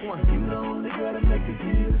on this one. You the only girl to make me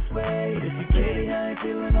feel this way. But if you can't, I ain't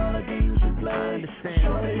feeling all the games you play. I understand.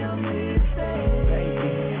 Shorty, I'm here to stay.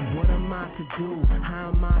 Baby, what am I to do?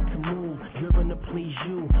 How am I to move? Driven to please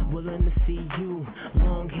you, willing to see you.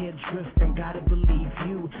 Long hair drifting, gotta believe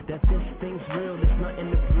you. That this thing's real, there's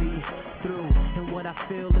nothing to breathe through. And what I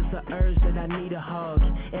feel is the urge that I need a hug.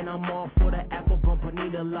 And I'm all for the apple bump, I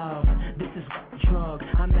need a love. This is drug,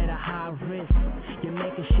 I'm at a high risk. You're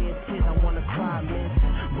making shed tears, I wanna cry, miss.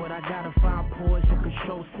 But I gotta find poison,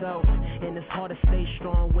 control self. And it's hard to stay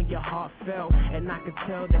strong when your heart felt. And I can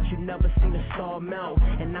tell that you never seen a star melt.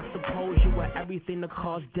 And I suppose you were everything the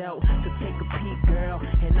cause dealt. So take a peek, girl,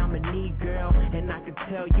 and I'm a need, girl. And I can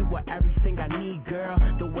tell you were everything I need, girl.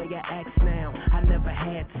 The way you act now, I never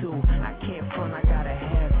had to. I can't front, I gotta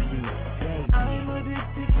have you, baby. I'm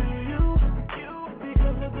addicted to you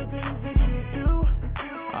because of the things that you do.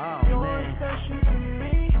 You're special to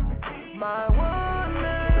me, my one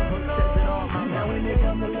and only. Now when it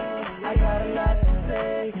comes to love, I got a lot to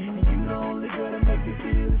say. And you the only girl to make me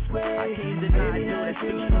feel this way. I can't deny you, that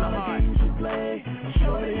speaks from the heart.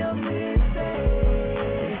 Shorty, I'm here to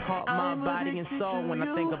stay. It caught my body and soul when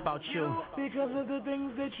I think about you. Because of the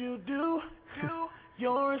things that you do.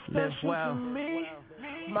 You're special to me,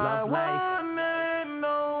 my one and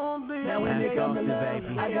only. Now when it comes to love,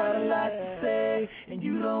 I got a lot to say. And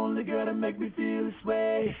you the only girl to make me feel this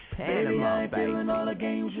way. Baby, I ain't feeling all the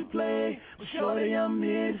games you play. But shorty, I'm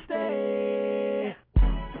here to stay.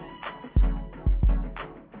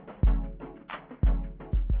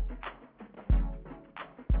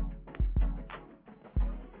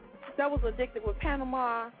 That was Addicted with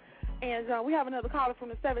Panama. And we have another caller from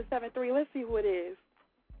the 773. Let's see who it is.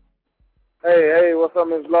 Hey, what's up,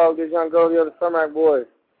 Miss Vlog? This Young Goldie of the Cermak Boys.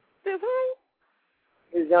 This who?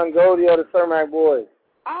 This Young Goldie of the Cermak Boys.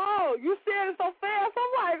 Oh, you said it so fast.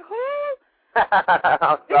 I'm like, who?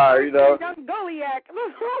 I'm sorry, you know. Young Goliac. I'm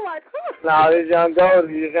like, who? No, this Young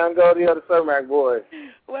Goldie. This Young Goldie of the Cermak Boys.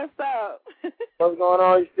 What's up? What's going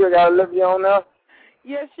on? You still got Olivia on now?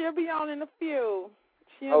 Yeah, she'll be on in a few.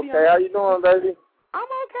 Okay, how you doing, baby? I'm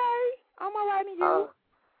okay. I'm all right, and you?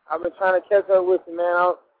 I've been trying to catch up with you,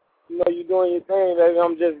 man. You know, you doing your thing, baby.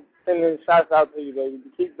 I'm just sending shots out to you, baby.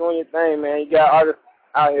 Keep doing your thing, man. You got artists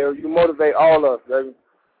out here. You motivate all of us, baby.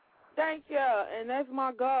 Thank you, and that's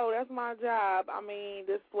my goal. That's my job. I mean,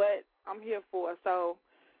 that's what I'm here for. So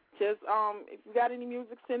just if you got any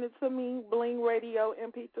music, send it to me,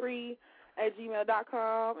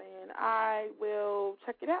 blingradiomp3@gmail.com, and I will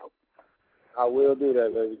check it out. I will do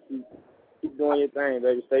that, baby. Keep doing your thing,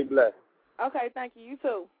 baby. Stay blessed. Okay, thank you. You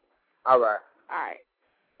too. All right. All right.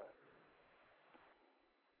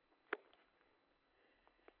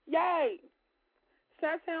 Yay.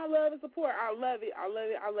 Shottown love and support. I love it. I love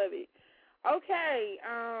it. I love it. Okay.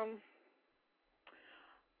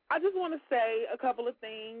 I just want to say a couple of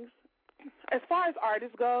things. As far as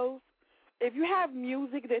artists goes, if you have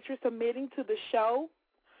music that you're submitting to the show,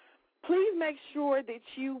 please make sure that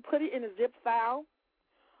you put it in a zip file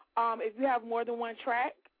if you have more than one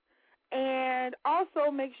track. And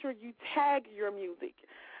also make sure you tag your music.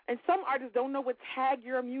 And some artists don't know what tag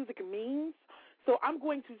your music means, so I'm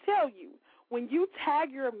going to tell you. When you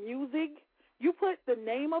tag your music, you put the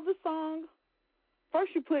name of the song.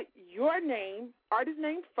 First you put your name, artist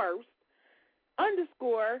name first,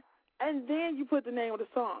 underscore, and then you put the name of the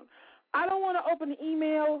song. I don't want to open the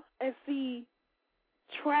email and see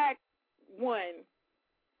track 1.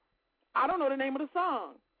 I don't know the name of the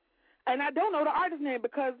song. And I don't know the artist name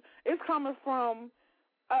because it's coming from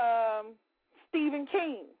Stephen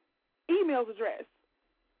King email address.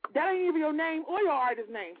 That ain't even your name or your artist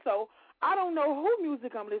name. So I don't know who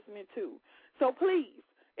music I'm listening to. So please,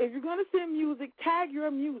 if you're going to send music, tag your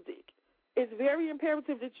music. It's very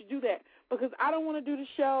imperative that you do that because I don't want to do the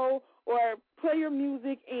show or play your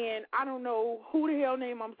music and I don't know who the hell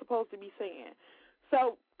name I'm supposed to be saying.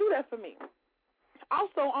 So do that for me.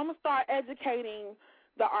 Also, I'm going to start educating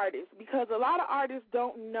the artists because a lot of artists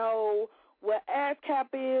don't know what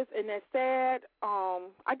ASCAP is, and that's sad.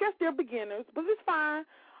 I guess they're beginners, but it's fine.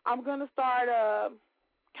 I'm going to start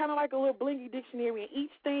kind of like a little Blingy dictionary, and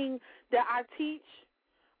each thing that I teach,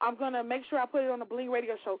 I'm going to make sure I put it on the Bling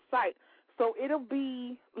Radio Show site. So it'll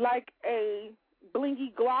be like a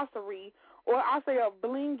Blingy glossary, or I'll say a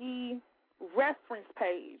Blingy reference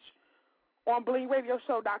page on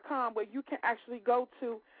BlingRadioShow.com where you can actually go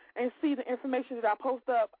to and see the information that I post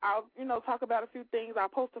up. I'll, talk about a few things. I'll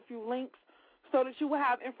post a few links so that you will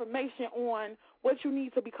have information on what you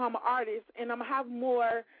need to become an artist. And I'm going to have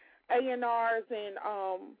more A&Rs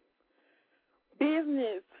and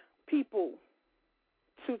business people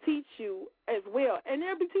to teach you as well. And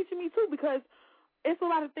they'll be teaching me too because it's a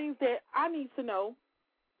lot of things that I need to know.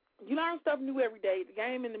 You learn stuff new every day. The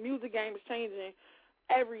game and the music game is changing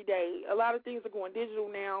every day. A lot of things are going digital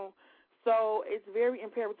now. So it's very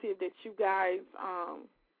imperative that you guys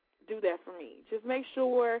do that for me. Just make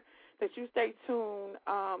sure that you stay tuned,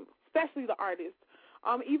 especially the artists.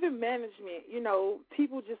 Even management,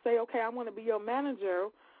 people just say, okay, I want to be your manager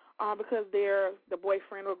because they're the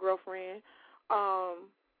boyfriend or girlfriend.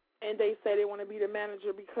 And they say they want to be the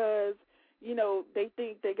manager because, they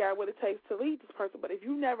think they got what it takes to lead this person. But if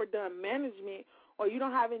you've never done management or you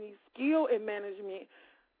don't have any skill in management,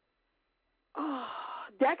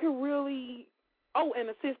 that could really, and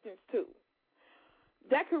assistance too.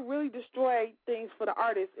 That could really destroy things for the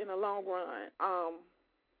artist in the long run.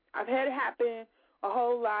 I've had it happen a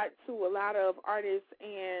whole lot to a lot of artists,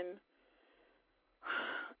 and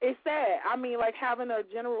it's sad. I mean, like having a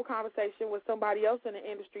general conversation with somebody else in the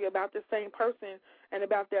industry about the same person and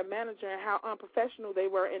about their manager and how unprofessional they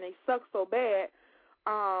were and they suck so bad,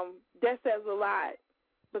 that says a lot.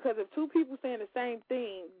 Because if two people saying the same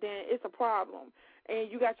thing, then it's a problem.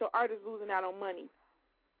 And you got your artists losing out on money.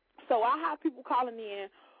 So I have people calling in,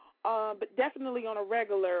 but definitely on a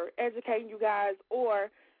regular, educating you guys, or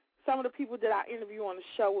some of the people that I interview on the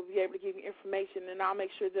show will be able to give you information, and I'll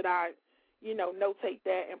make sure that I, notate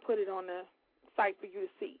that and put it on the site for you to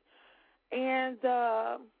see. And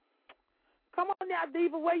come on now,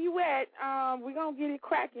 Diva, where you at? We're going to get it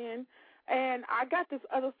cracking. And I got this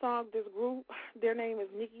other song, this group, their name is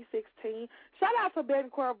Nikki 16. Shout out to Betty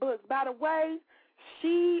Cora Books. By the way,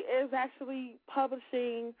 she is actually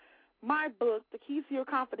publishing my book, The Keys to Your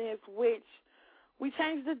Confidence, which we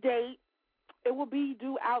changed the date. It will be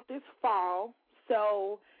due out this fall.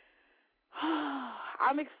 So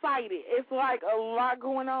I'm excited. It's like a lot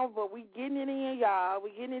going on, but we getting it in, y'all.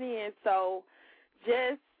 We getting it in. So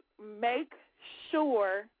just make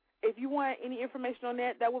sure, if you want any information on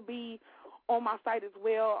that, that will be on my site as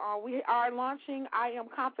well. We are launching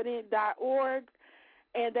IamConfident.org,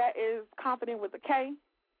 and that is confident with a K.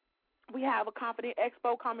 We have a Confident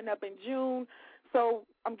Expo coming up in June, so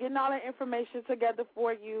I'm getting all that information together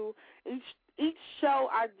for you. Each show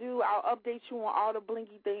I do, I'll update you on all the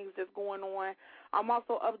blingy things that's going on. I'm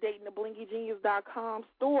also updating the BlingyGenius.com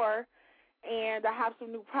store, and I have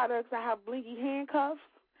some new products. I have blingy handcuffs.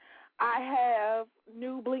 I have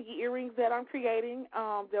new blingy earrings that I'm creating.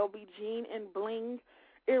 There'll be Jean and Bling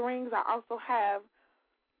earrings. I also have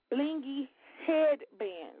blingy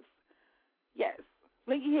headbands. Yes,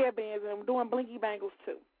 blingy headbands, and I'm doing blingy bangles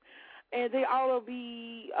too. And they all will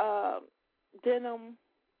be denim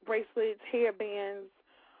bracelets, hairbands.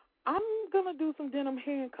 I'm going to do some denim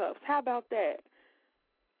handcuffs. How about that?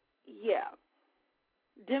 Yeah,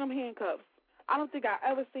 denim handcuffs. I don't think I've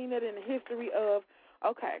ever seen that in the history of,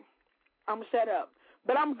 okay, I'm going to shut up.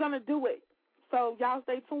 But I'm going to do it. So y'all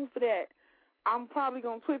stay tuned for that. I'm probably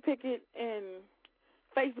going to TwitPic it and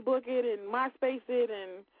Facebook it and MySpace it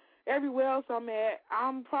and everywhere else I'm at.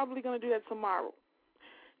 I'm probably going to do that tomorrow.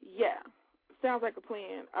 Yeah, sounds like a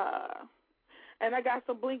plan. And I got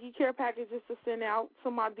some Blingy care packages to send out to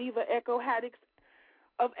my Diva Echo Haddocks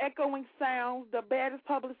of Echoing Sounds, the baddest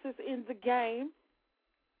publicist in the game.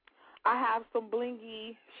 I have some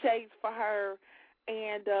Blingy shades for her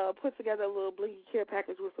and put together a little Blingy care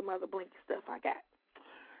package with some other Blingy stuff I got.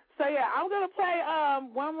 So, yeah, I'm going to play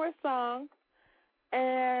one more song.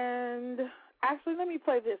 And actually, let me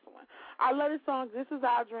play this one. I love this song. This is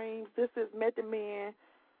Our Dreams. This is Method Man,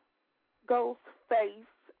 Ghostface,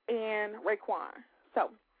 and Raekwon.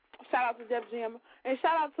 So, shout out to Def Jam. And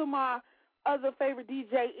shout out to my other favorite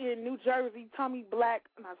DJ in New Jersey, Tommy Black.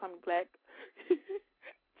 Not Tommy Black.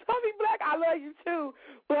 Tommy Black, I love you too.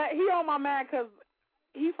 But he on my mind because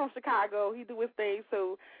he's from Chicago. He do his thing.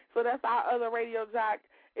 So that's our other radio jock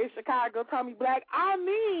in Chicago, Tommy Black. I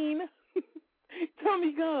mean,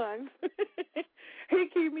 Tommy Guns. He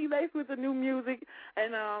keep me laced with the new music,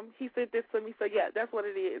 and he sent this to me. So, yeah, that's what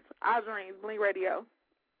it is. Our Dreams, Bling Radio.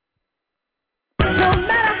 No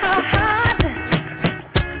matter how hard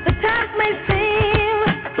the times may seem,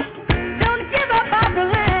 don't give up our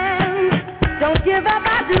plans, don't give up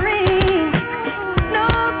our dreams. No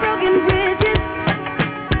broken bridges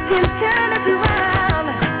can turn us around,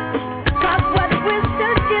 'cause what we're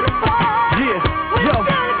searching for,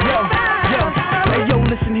 Hey, yo,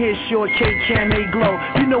 listen here, short K, Cam, A, Glow.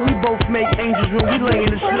 You know we both make angels when we lay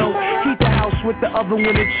in the snow. Heat the house with the oven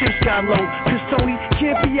when the chips got low. 'Cause Tony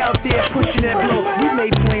can't be out there pushing that blow. We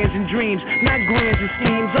made plans and dreams, not grands and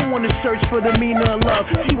schemes. I wanna search for the meaning of love,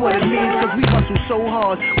 see what it means. 'Cause we hustle so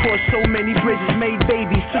hard, crossed so many bridges, made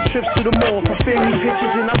babies, took trips to the mall for family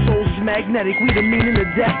pictures, and our souls is magnetic. We the meaning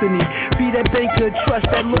of destiny. Be that banker of trust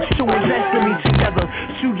that looks to invest in me. Together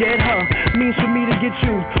to get her means for me to get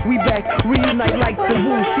you. We back, reunite like the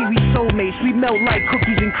woo. See, we soulmates, we melt like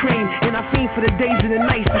cookies and cream. And I fiend for the days and the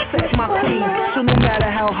nights to sex my queen. So no matter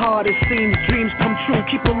how hard it seems, dreams come true.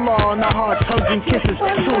 Keep the law in our hearts, hugs and kisses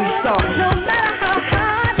till we start. No matter how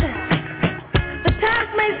hard the times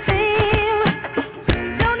may seem,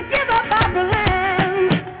 don't give up our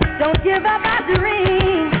plans, don't give up our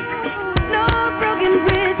dreams. No broken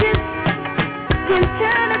bridges can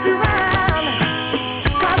turn us around,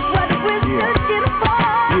 'cause what we're searching for,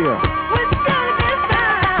 we're still be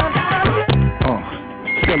found.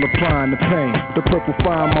 Still applying the pain. The purple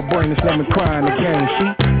fire in my brain is numbing, crying again. She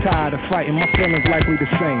tired of fighting, my feelings likely the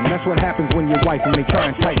same. That's what happens when you're wife and they try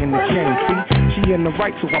and tighten the chain. See, she in the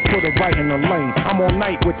right, so I put her right in the lane. I'm all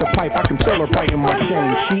night with the pipe, I can feel her biting my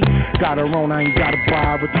chain. She got her own, I ain't gotta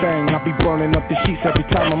buy her a thing. I be burning up the sheets every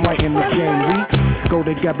time I'm writing the game. We go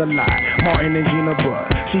together like Martin and Gina Bud.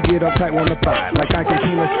 She get uptight on the thigh, like I can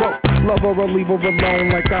see her stroke. Love her or leave her alone,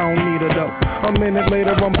 like I don't need her though. A minute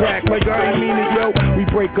later I'm back, like I ain't mean it, yo. We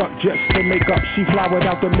break up just to make up. She flowered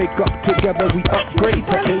out the makeup. Together we upgrade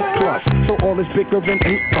to A+. So all this bickering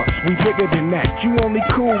ain't us. We bigger than that. You only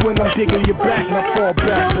cool when I'm digging your back. Now fall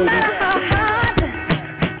back, no matter how hard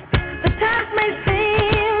the times may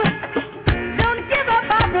seem, don't give up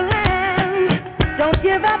our plans, don't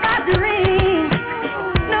give up our dreams.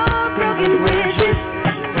 No broken bridges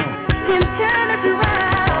can turn us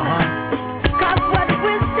around, 'cause what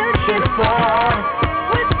we're searching for,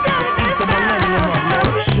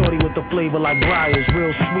 Shorty with the flavor like Briar's,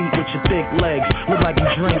 real sweet with your thick legs. Look like you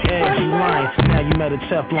drink eggs, you lying. Now you met a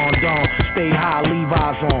Teflon Dawn. Stay high,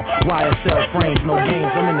 Levi's on. YSL frames, no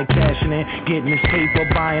games. I'm in the cashing in, getting this paper,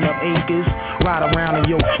 buying up acres. Ride around and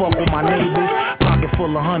yo, fuck with my neighbors. Pocket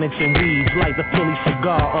full of hundreds and weeds, like the Philly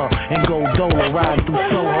cigar up. And go Dola, ride through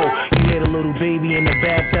Soho. You hear the little baby in the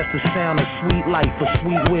back, that's the sound of sweet life. For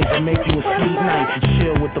sweet wisdom, make you a sweet night.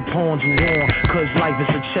 Chill with the pawns you want, 'cause life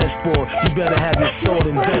is a chessboard. You better have your sword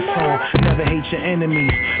and vest on. Never hate your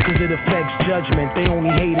enemies, 'cause it affects judgment. They only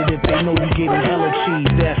hate it if they know you getting hella cheese.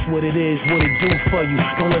 That's what it is, what it do for you.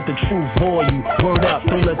 Don't let the truth bore you. Word up,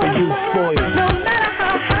 don't let the youth spoil you. No matter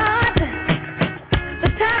how hard the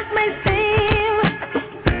times may seem,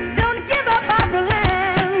 don't give up our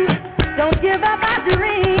plans, don't give up our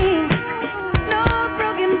dreams. No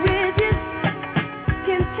broken bridges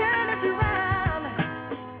can turn us around,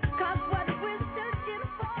 'cause what we're searching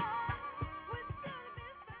for, we're still be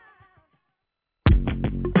found.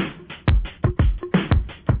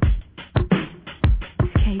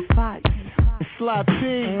 K-Fox. Slot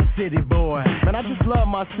P, City Boy. Man, I just love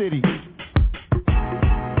my city.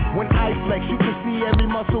 When I flex, you can see every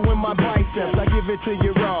muscle in my biceps. I give it to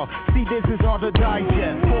you raw. See, this is hard to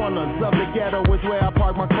digest. Corners of the ghetto is where I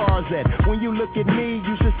park my cars at. When you look at me,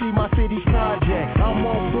 you should see my city's project. I'm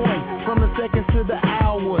on point from the seconds to the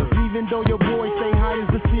hours. Even though your boy stay high as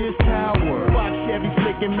the Sears Tower. Box Chevy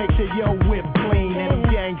flicking, make sure your whip clean. And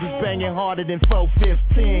them gangs is banging harder than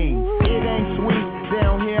 415. It ain't sweet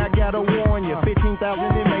down here, I gotta warn you. 15,000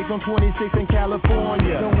 inmates on 26 in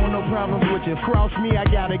California. Don't want no problems with you. Cross me, I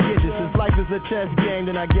gotta get you. Since life is a chess game,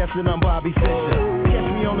 then I guess that I'm Bobby Fischer. Catch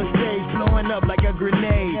me on the stage, blowing up like a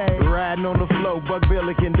grenade. Riding on the floor, Buck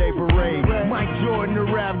Billiken Day Parade. Mike Jordan, the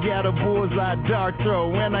rap, got a bullseye dart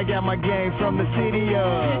throw. And I got my game from the city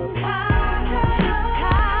of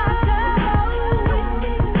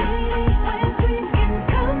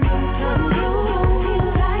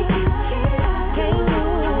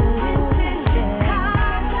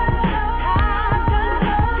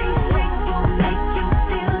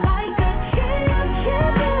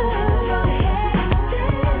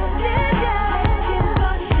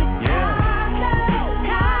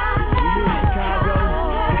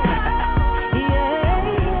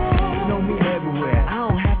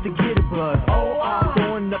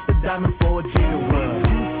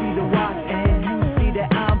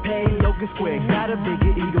got a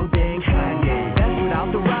bigger ego than Kanye. That's without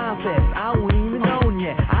the rhyme fest. I won't even own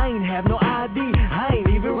yet. I ain't have no ID. I ain't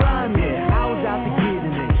even rhyme yet. I was out to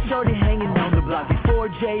getting it. Shorty hanging on the block. Before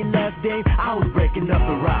Jay left Dave, I was breaking up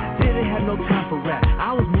the rock. Didn't have no time for rap.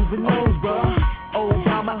 I was moving those, bruh.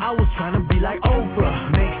 Obama, I was trying to be like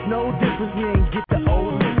Oprah. Makes no difference, we ain't get the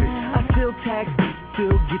old lyrics. I still tax,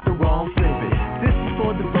 still get the wrong flipping. This is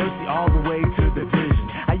for diversity all the way to the vision.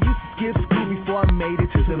 I used to skip school before I made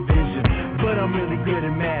it to the vision. But I'm really good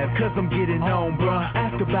at math, cause I'm getting on, bruh.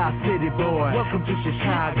 Ask about City Boy, welcome to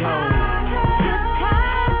Chicago.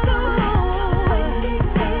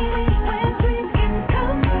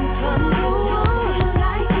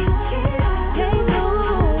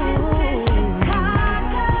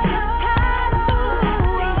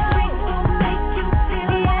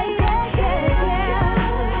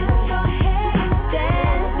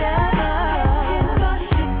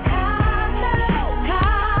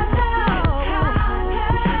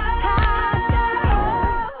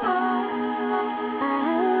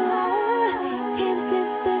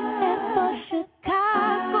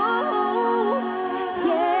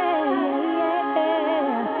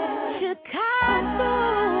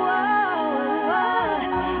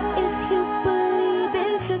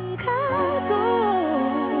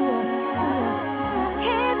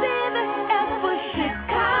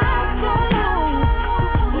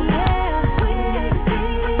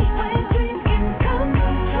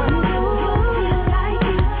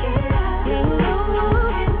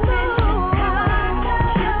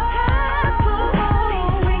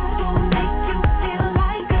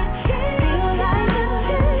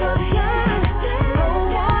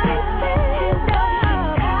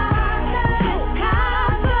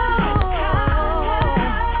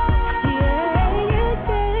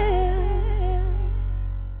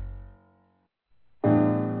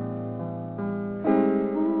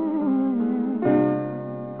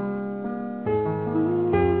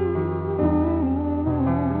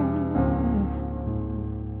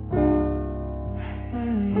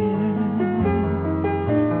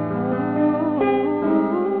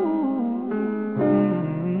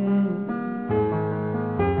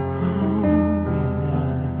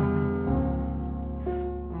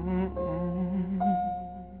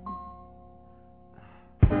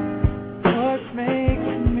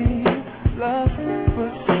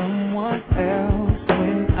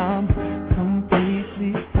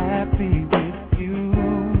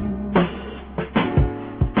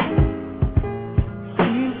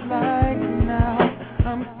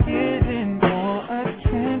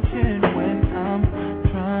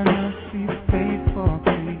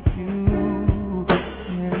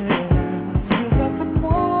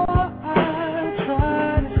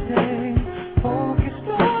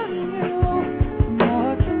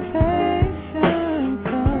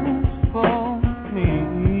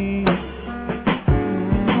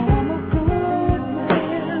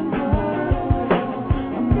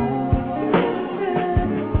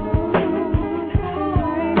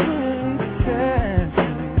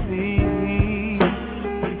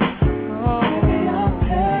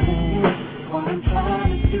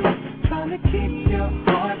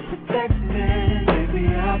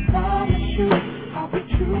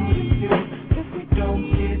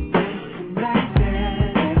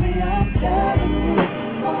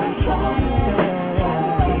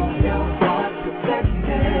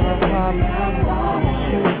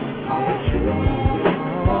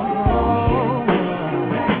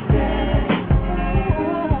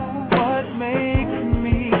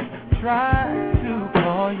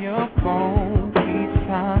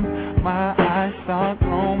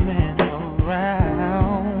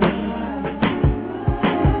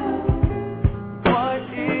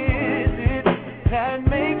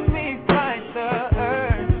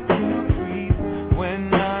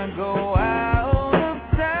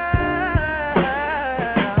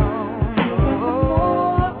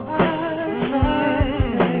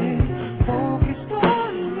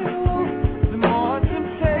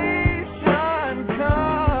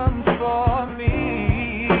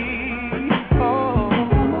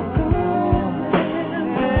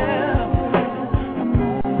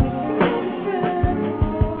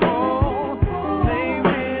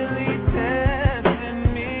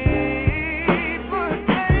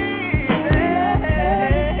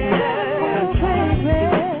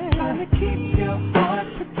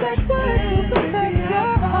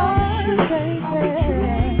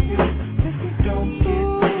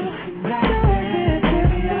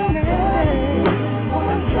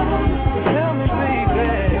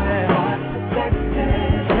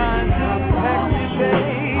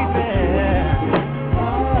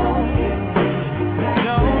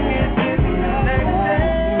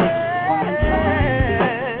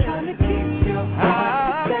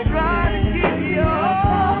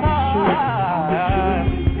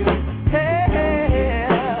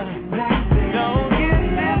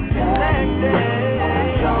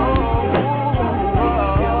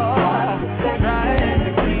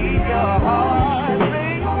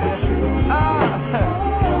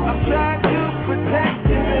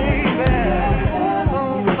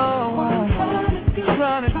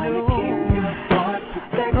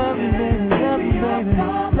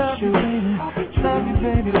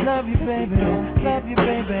 baby, love you, baby, love you,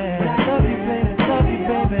 baby, love you, baby, love you,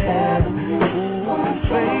 baby. Ooh,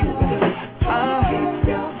 baby, I'm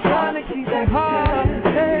trying to keep that heart,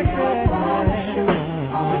 baby.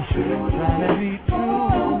 Trying to be true.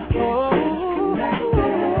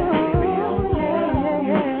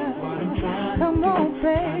 Come on,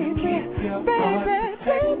 baby,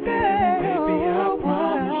 baby, baby, I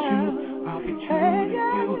promise you, I'll be true to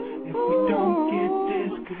you. If we don't get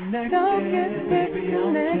disconnected, baby,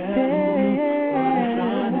 I'm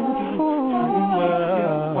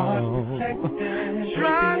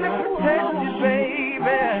trying to protect you,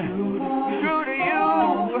 baby, true to you.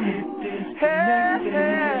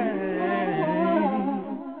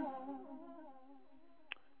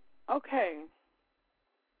 Okay.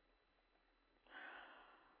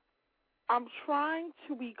 I'm trying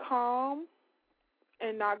to be calm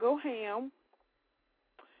and not go ham.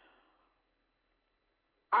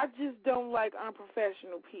 I just don't like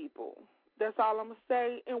unprofessional people. That's all I'm going to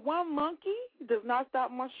say. And one monkey does not stop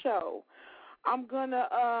my show. I'm going to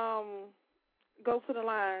go to the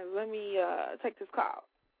line. Let me take this call.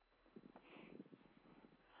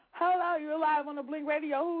 Hello, you're live on the Bling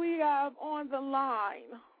Radio. Who we have on the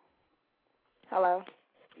line? Hello.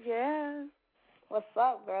 Yes. What's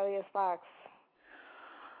up, girlie? It's Fox.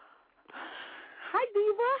 Hi,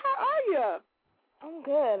 Diva. How are you? I'm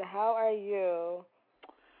good. How are you?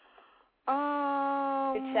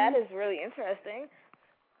 Your chat is really interesting.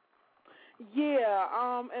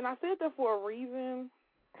 Yeah, and I said that for a reason.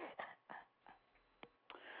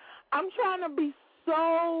 I'm trying to be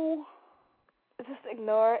so... Just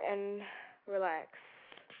ignore and relax.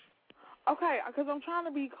 Okay, because I'm trying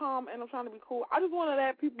to be calm and I'm trying to be cool. I just want to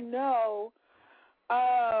let people know,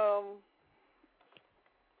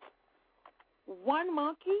 one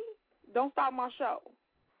monkey don't stop my show.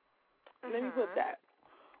 Let me put that.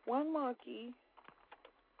 One monkey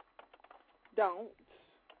don't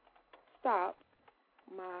stop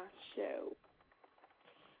my show.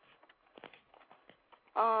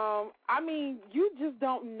 I mean, you just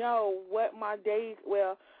don't know what my day,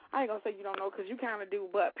 well, I ain't going to say you don't know because you kind of do,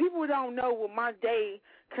 but people don't know what my day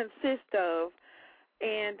consists of.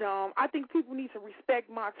 And I think people need to respect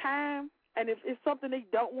my time. And if it's something they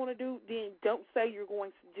don't want to do, then don't say you're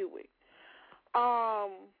going to do it.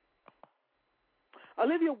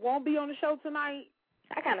 Olivia won't be on the show tonight.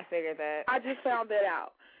 I kind of figured that. I just found that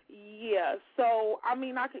out. Yeah, so, I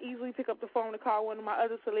mean, I could easily pick up the phone and call one of my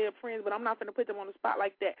other celeb friends, but I'm not going to put them on the spot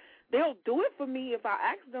like that. They'll do it for me if I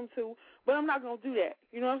ask them to, but I'm not going to do that.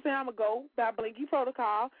 You know what I'm saying? I'm going to go by Blinky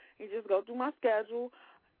Protocol and just go through my schedule,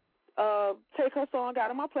 take her song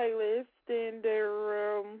out of my playlist, and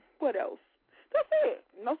what else? That's it.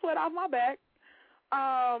 No sweat off my back.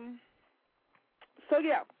 So,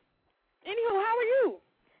 yeah. Anywho, how are you?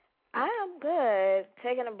 I am good.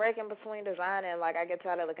 Taking a break in between designing. Like, I get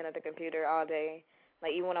tired of looking at the computer all day.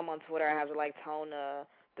 Like, even when I'm on Twitter, I have to, like, tone the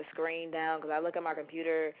screen down because I look at my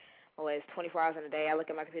computer, it's 24 hours in a day. I look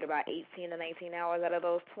at my computer about 18 to 19 hours out of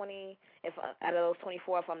those 24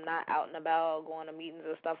 if I'm not out and about, going to meetings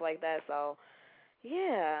and stuff like that. So,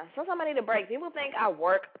 yeah, sometimes I need a break. People think I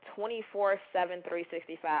work 24/7,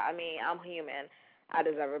 365. I mean, I'm human. I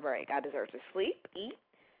deserve a break. I deserve to sleep, eat.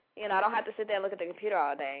 You know, I don't have to sit there and look at the computer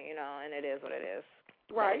all day, you know, and it is what it is.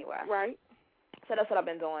 Right, anyway. right. So that's what I've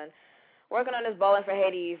been doing. Working on this Bowling for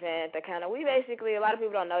Haiti event. We basically, a lot of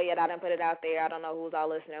people don't know yet. I didn't put it out there. I don't know who's all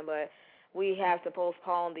listening, but we have to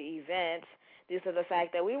postpone the event due to the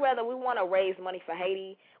fact that we want to raise money for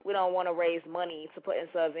Haiti. We don't want to raise money to put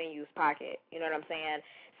into a venue's pocket. You know what I'm saying?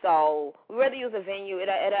 So we rather use a venue.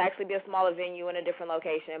 It'll actually be a smaller venue in a different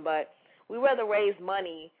location, but we rather raise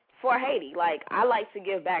money for Haiti. Like, I like to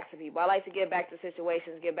give back to people. I like to give back to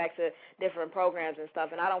situations, give back to different programs and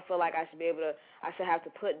stuff, and I don't feel like I should have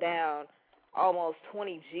to put down almost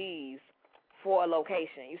 20 G's for a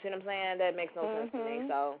location. You see what I'm saying? That makes no sense to me.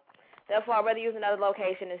 So, therefore, I'd rather use another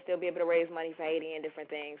location and still be able to raise money for Haiti and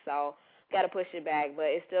different things. So, got to push it back,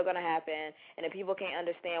 but it's still going to happen, and if people can't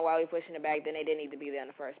understand why we're pushing it back, then they didn't need to be there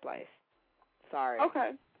in the first place. Sorry.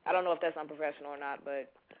 Okay. I don't know if that's unprofessional or not,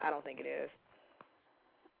 but I don't think it is.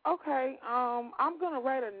 Okay, I'm going to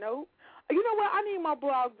write a note. You know what? I need my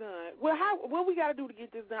blog done. Well, what we got to do to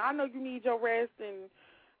get this done? I know you need your rest, and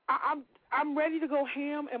I'm ready to go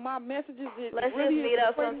ham, and my messages is Let's really just meet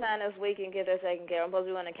up sometime this week and get that taken care of. I'm supposed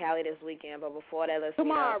to be going to Cali this weekend, but before that, let's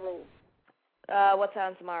tomorrow. Meet up. What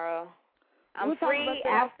time tomorrow? I'm free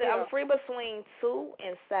between 2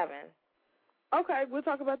 and 7. Okay, we'll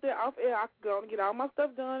talk about that off air. I can go and get all my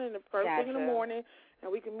stuff done in the first thing in the morning,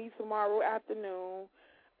 and we can meet tomorrow afternoon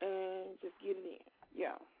and just get it in.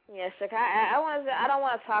 Yeah. Yeah, Chicago. I don't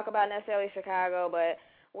want to talk about necessarily Chicago, but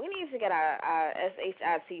we need to get our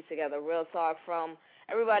SHIT together. Real talk, from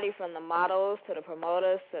everybody from the models to the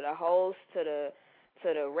promoters to the hosts to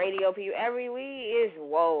the radio people.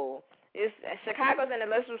 Whoa. Chicago's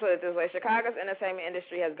let's just put it this way. Chicago's entertainment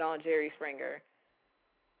industry has gone Jerry Springer.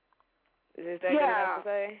 Is that good enough to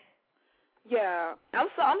say? Yeah. I'm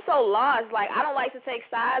so lost. Like, I don't like to take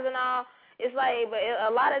sides and all. It's like, but a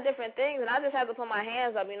lot of different things, and I just have to put my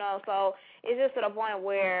hands up, So it's just to the point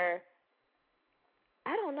where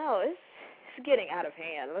I don't know. It's getting out of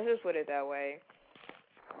hand. Let's just put it that way.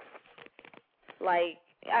 Like,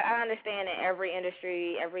 I understand that every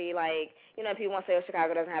industry, people want to say, oh,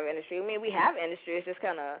 Chicago doesn't have an industry. I mean, we have industry. It's just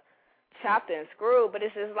kind of chopped and screwed. But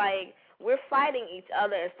it's just like we're fighting each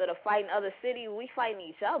other instead of fighting other cities. We fighting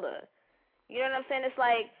each other. You know what I'm saying? It's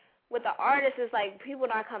like with the artists, it's like people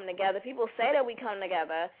not coming together. People say that we come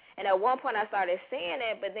together, and at one point I started seeing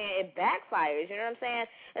it, but then it backfires. You know what I'm saying?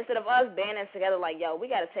 Instead of us banding together like, yo, we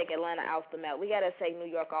got to take Atlanta off the map. We got to take New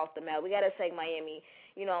York off the map. We got to take Miami,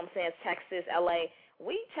 you know what I'm saying, Texas, L.A.,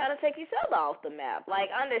 we try to take each other off the map. Like,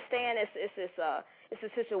 understand it's a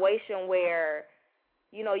situation where,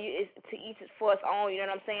 it's to each for its own, you know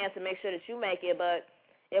what I'm saying, to make sure that you make it. But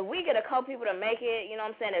if we get a couple people to make it, you know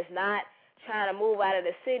what I'm saying, it's not trying to move out of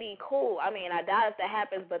the city, cool. I mean, I doubt if that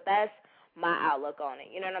happens, but that's my outlook on it.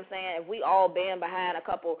 You know what I'm saying? If we all band behind a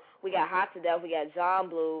couple, we got Hot to Death, we got John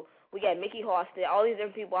Blue, we got Mickey Halstead, all these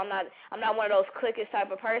different people. I'm not one of those cliquish type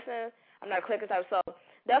of person. I'm not a cliquish type. So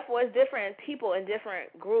therefore, it's different people in different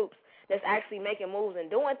groups that's actually making moves and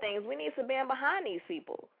doing things. We need to band behind these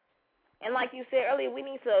people. And like you said earlier, we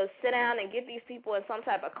need to sit down and get these people in some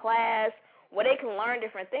type of class where they can learn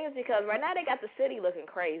different things, because right now they got the city looking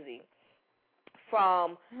crazy.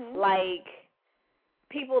 From, like,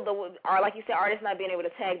 people that are, like you said, artists not being able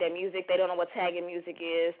to tag their music. They don't know what tagging music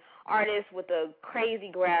is. Artists with the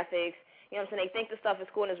crazy graphics. You know what I'm saying? They think the stuff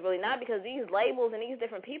is cool, and it's really not, because these labels and these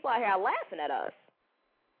different people out here are laughing at us.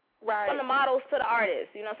 Right. From the models to the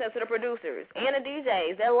artists, you know what I'm saying, to the producers and the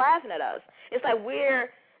DJs. They're laughing at us. It's like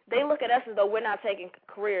they look at us as though we're not taking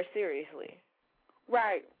careers seriously.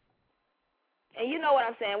 Right. And you know what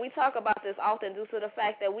I'm saying. We talk about this often due to the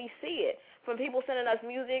fact that we see it. From people sending us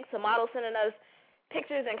music to models sending us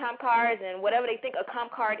pictures and comp cards and whatever they think a comp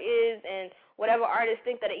card is and whatever artists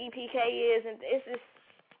think that an EPK is. And it's just,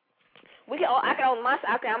 I'm going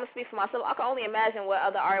to speak for myself. I can only imagine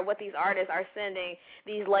what these artists are sending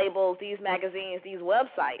these labels, these magazines, these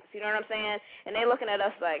websites. You know what I'm saying? And they're looking at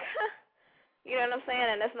us like, you know what I'm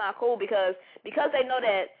saying? And that's not cool, because they know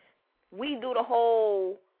that we do the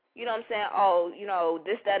whole, you know what I'm saying,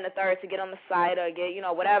 this, that, and the third to get on the site or get,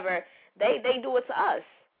 whatever. They do it to us.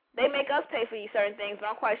 They make us pay for these certain things, but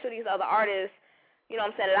I'm quite sure these other artists, you know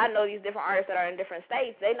what I'm saying, that I know these different artists that are in different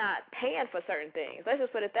states, they're not paying for certain things. Let's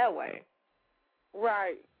just put it that way.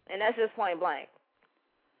 Right. And that's just point blank.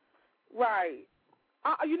 Right.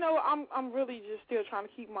 I'm really just still trying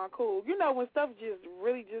to keep my cool. When stuff just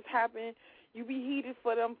really just happen, you be heated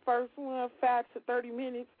for them first 5 to 30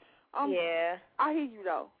 minutes. Yeah. I hear you,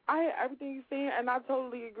 though. I hear everything you're saying, and I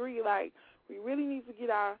totally agree. Like, we really need to get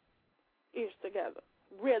our ish together.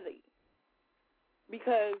 Really.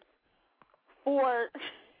 Because for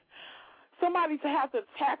somebody to have to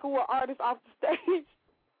tackle an artist off the stage,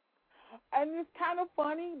 and it's kind of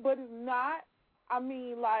funny, but it's not. And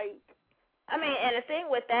the thing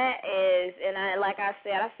with that is, and I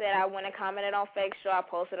said I went and commented on Fake Show, I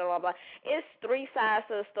posted it, blah, blah. It's 3 sides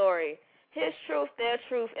to the story. His truth, their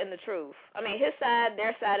truth, and the truth. His side,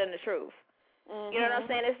 their side, and the truth. Mm-hmm. You know what I'm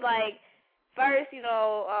saying? It's like, first, he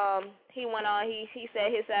went on, he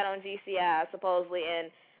said his side on GCI, supposedly,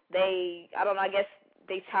 and I guess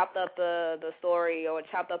they chopped up the story or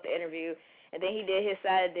chopped up the interview, and then he did his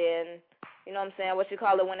side, then, you know what I'm saying,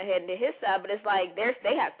 went ahead and did his side, but it's like,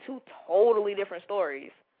 they have 2 totally different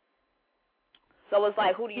stories. So it's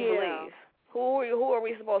like, who do you believe? Who are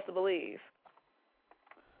we supposed to believe?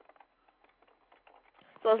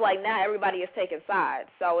 So it's like now everybody is taking sides.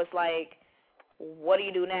 So it's like, what do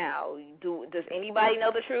you do now? Does anybody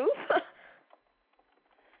know the truth?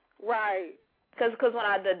 Right. Because when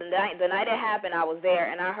the night it happened, I was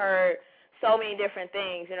there, and I heard so many different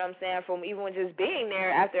things, you know what I'm saying, from even just being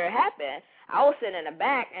there after it happened. I was sitting in the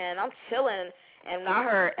back, and I'm chilling, and I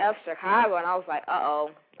heard F Chicago, and I was like,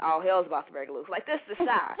 all hell's about to break loose. Like, this is the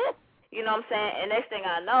shot. You know what I'm saying? And next thing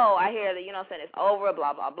I know, I hear that, you know what I'm saying, it's over,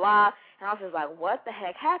 blah, blah, blah. And I was just like, what the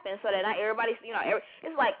heck happened? So then everybody,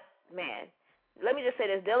 it's like, man, let me just say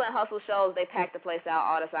this. Dylan Hustle shows, they pack the place out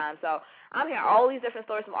all the time. So I'm hearing all these different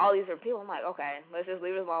stories from all these different people. I'm like, okay, let's just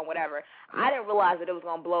leave it alone, whatever. I didn't realize that it was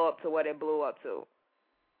going to blow up to what it blew up to.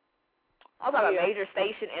 I'm talking major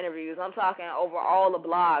station interviews. I'm talking over all the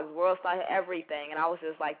blogs, World Star, everything. And I was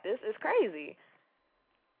just like, this is crazy.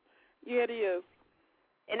 Yeah, it is.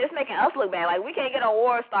 And it's making us look bad. Like, we can't get on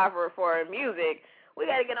World Star for music. We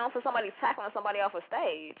got to get on for somebody tackling somebody off a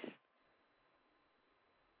stage.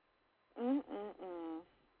 And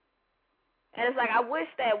it's like, I wish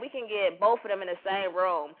that we can get both of them in the same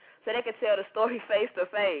room so they can tell the story face to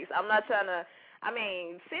face. I'm not trying to,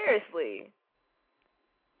 seriously.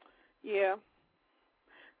 Yeah.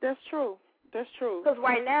 That's true. That's true. Because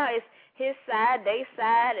right now it's his side, they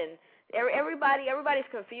side, and everybody's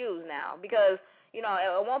confused now. Because,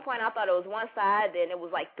 at one point I thought it was one side, then it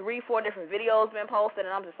was like 3-4 different videos been posted,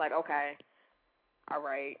 and I'm just like, okay, all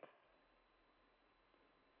right.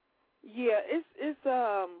 Yeah, it's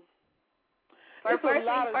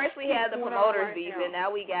First we had the promoters beefing. Now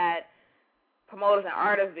we got promoters and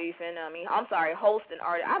artists beefing. Host and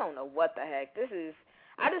artist. I don't know what the heck. This is.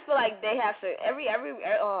 I just feel like they have to.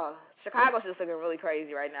 Chicago's just looking really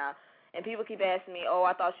crazy right now. And people keep asking me,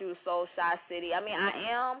 I thought you was so Shy City. I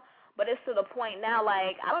am, but it's to the point now.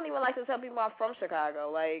 Like, I don't even like to tell people I'm from Chicago.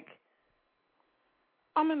 Like,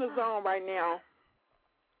 I'm in the zone right now.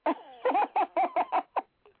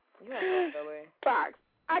 You ain't Philly. Fox.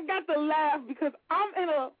 I got to laugh because I'm in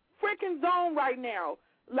a freaking zone right now.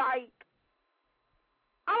 Like,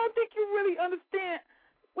 I don't think you really understand.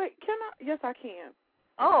 Wait, can I? Yes, I can.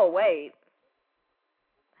 Oh, wait.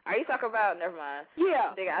 Are you talking about? Never mind.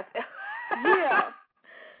 Yeah. Yeah.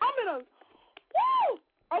 I'm in a. Woo!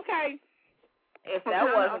 Okay. If that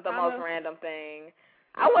wasn't the most random thing,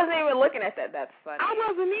 I wasn't even looking at that. That's funny. I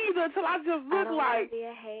wasn't either until I just looked I don't like. Be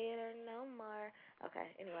a hater no more.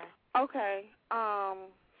 Okay. Anyway. Okay.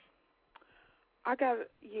 I got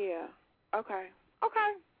it. Yeah. Okay.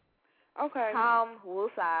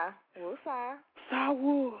 Woosah.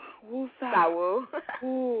 Sawu.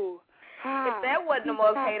 Ooh. If that wasn't the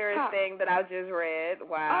most haterish thing that I just read,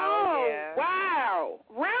 wow. Oh, yeah. Wow.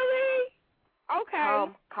 Really?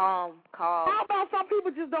 Okay. Calm. How about some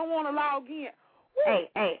people just don't want to log in? Hey.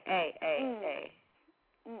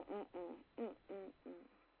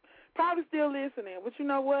 Probably still listening, but you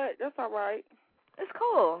know what? That's all right. It's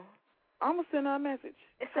cool. I'm going to send her a message.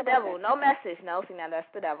 It's the devil. No message. No, see, now that's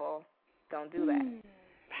the devil. Don't do that.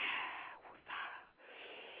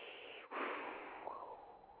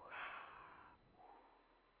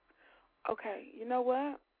 Okay, you know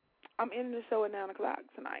what? I'm ending the show at 9 o'clock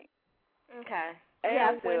tonight. Okay.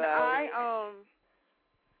 And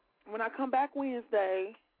when I come back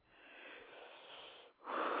Wednesday,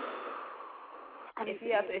 if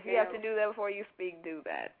you have to do that before you speak, do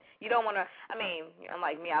that. You don't want to.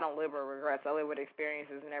 Unlike me, I don't live with regrets. I live with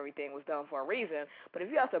experiences, and everything was done for a reason. But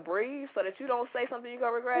if you have to breathe so that you don't say something you're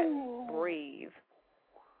gonna regret, breathe.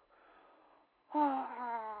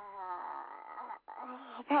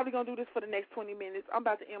 I'm probably going to do this for the next 20 minutes. I'm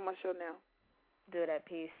about to end my show now. Do that,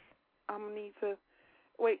 peace. I'm going to need to...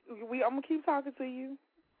 Wait, I'm going to keep talking to you.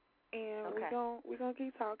 And we're gonna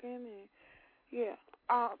keep talking. And yeah.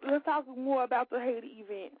 Let's talk more about the Haiti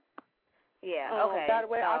event. Yeah, okay. By the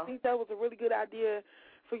way, I think that was a really good idea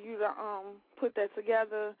for you to put that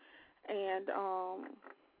together. And,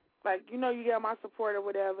 you got my support or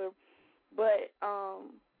whatever. But...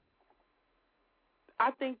 I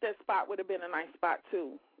think that spot would have been a nice spot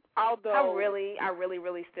too. Although I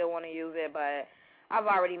really still want to use it, but I've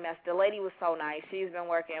already messed. The lady was so nice. She's been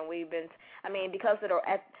working. Because of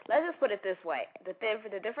let's just put it this way: the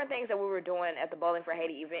different things that we were doing at the Bowling for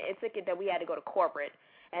Haiti event, it took it that we had to go to corporate,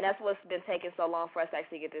 and that's what's been taking so long for us to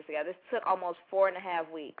actually get this together. This took almost 4.5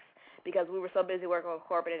 weeks because we were so busy working with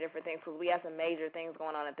corporate and different things. Because we have some major things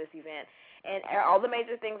going on at this event, and all the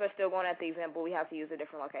major things are still going at the event, but we have to use a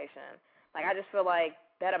different location. Like, I just feel like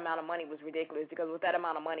that amount of money was ridiculous because with that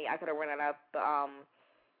amount of money, I could have rented out the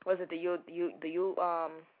the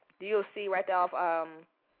UFC right there off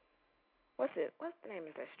what's the name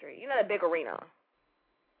of that street? You know, the big arena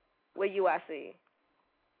with UIC.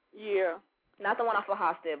 Yeah. Not the one off of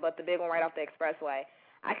Hosted, but the big one right off the expressway.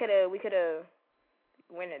 We could have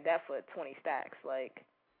rented that for 20 stacks. Like,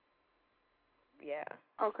 yeah.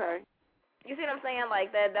 Okay. You see what I'm saying?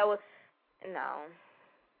 Like that was no.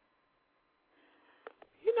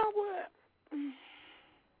 You know what?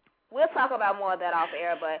 We'll talk about more of that off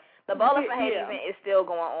air, but the Bowling for Haiti event is still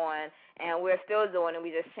going on, and we're still doing it.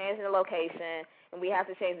 We just changing the location, and we have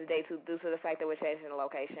to change the date due to the fact that we're changing the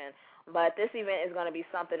location. But this event is going to be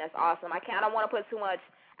something that's awesome. I don't want to put too much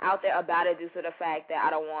out there about it due to the fact that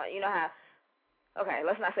I don't want, okay,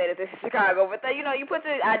 let's not say that this is Chicago, but you put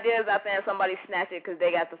the ideas out there and somebody snatch it because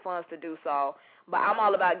they got the funds to do so. But I'm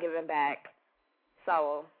all about giving back.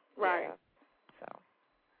 So, right. Yeah. So.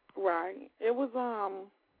 Right. It was,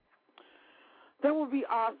 that would be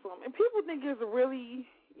awesome. And people think it's really,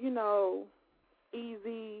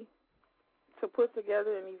 easy to put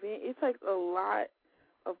together an event. It takes a lot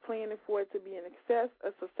of planning for it to be a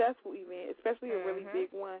successful event, especially a really big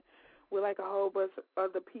one with like a whole bunch of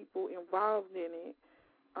other people involved in it.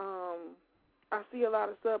 I see a lot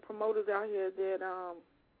of sub promoters out here that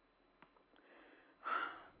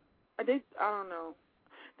I don't know.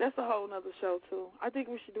 That's a whole nother show too. I think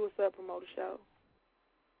we should do a sub promoter show.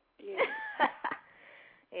 Yeah.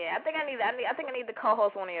 Yeah, I think I need to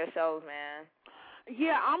co-host one of your shows, man.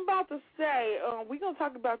 Yeah, I'm about to say we're gonna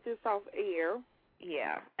talk about this off air.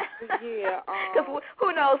 Yeah. Yeah. Because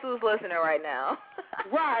who knows who's listening right now?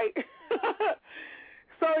 Right.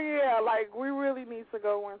 So yeah, like we really need to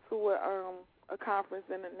go into a conference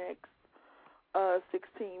in the next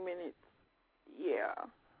 16 minutes. Yeah.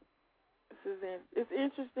 It's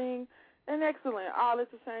interesting and excellent all at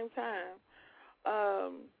the same time.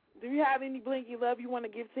 Do you have any blingy love you want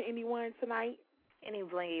to give to anyone tonight? Any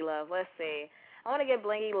blingy love? Let's see. I want to give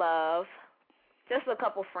blingy love. Just a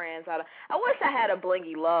couple friends. I wish I had a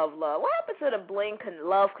blingy love. What happened to the bling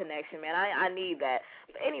love connection, man? I need that.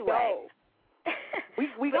 But anyway.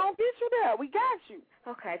 We gonna get you there. We got you.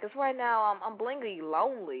 Okay, because right now I'm blingy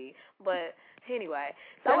lonely. But anyway.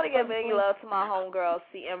 So I want to give blingy love to my homegirl,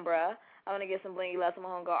 C. Embra. I want to give some blingy love to my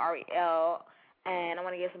homegirl, Ariel. And I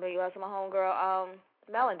want to give some blingy love to my homegirl,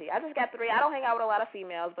 Melody. I just got 3. I don't hang out with a lot of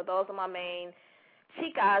females, but those are my main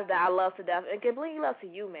chicas that I love to death. And give blingy love to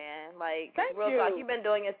you, man. Like, real talk, you've been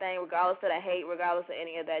doing your thing regardless of the hate, regardless of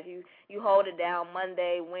any of that. You hold it down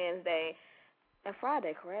Monday, Wednesday, and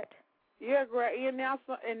Friday, correct? Yeah, great. And now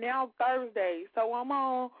Thursday. So I'm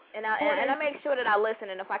on. And I make sure that I listen.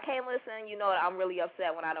 And if I can't listen, I'm really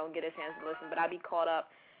upset when I don't get a chance to listen. But I be caught up,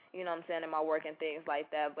 in my work and things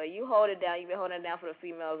like that. But you hold it down. You've been holding it down for the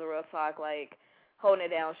females, real talk, like holding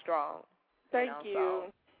it down strong. Thank you.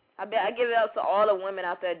 So I give it up to all the women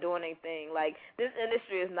out there doing their thing. Like, this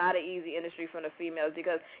industry is not an easy industry for the females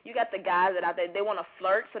because you got the guys that out there, they want to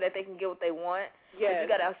flirt so that they can get what they want. Yeah. You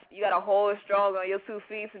got to hold strong on your 2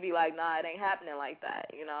 feet to be like, nah, it ain't happening like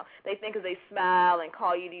that. They think because they smile and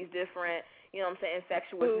call you these different,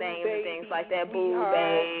 infectious boo, names baby, and things like that. Boo,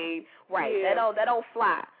 babe. Right. Yeah. That don't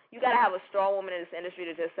fly. You got to have a strong woman in this industry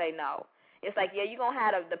to just say no. It's like, yeah, you're going to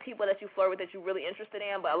have the people that you flirt with that you're really interested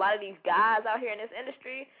in, but a lot of these guys out here in this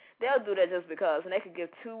industry, they'll do that just because, and they could give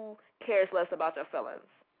 2 cares less about your feelings.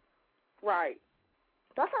 Right.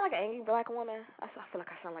 Do I sound like an angry black woman? I feel like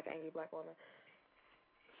I sound like an angry black woman.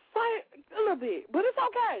 A little bit, but it's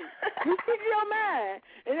okay. You speak your mind,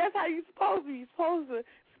 and that's how you're supposed to be. You're supposed to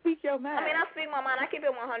speak your mind. I mean, I speak my mind. I keep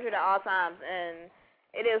it 100 at all times, and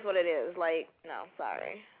it is what it is. Like, no,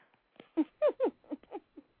 sorry.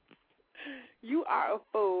 You are a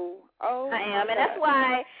fool. Oh, I am, and that's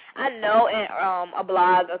why I know in a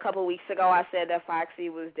blog a couple weeks ago I said that Foxy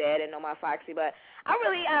was dead and no my Foxy, but I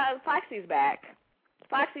really, Foxy's back.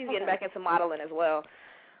 Foxy's getting back into modeling as well.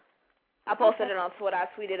 I posted it on Twitter. I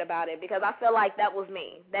tweeted about it because I feel like that was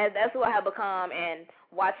me. That's who I have become, and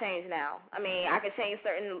why change now? I mean, I could change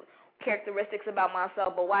certain characteristics about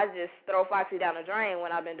myself, but why just throw Foxy down the drain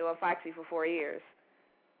when I've been doing Foxy for 4 years?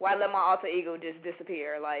 Why let my alter ego just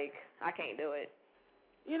disappear? Like, I can't do it.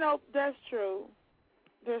 That's true.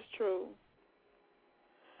 That's true.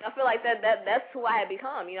 I feel like that's who I had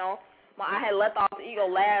become, I had let the alter ego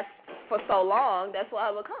last for so long. That's what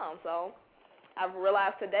I've become. So I've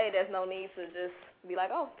realized today there's no need to just be like,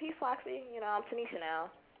 oh, peace, Foxy. I'm Tanisha now.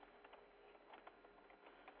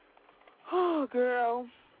 Oh, girl.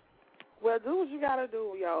 Well, do what you got to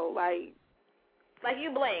do, yo. Like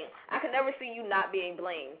you Bling. I could never see you not being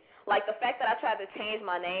Bling. Like the fact that I tried to change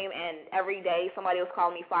my name and every day somebody was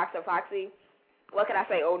calling me Fox or Foxy, what can I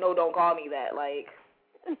say? Oh, no, don't call me that. Like,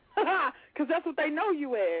 because that's what they know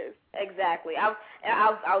you as. Exactly. I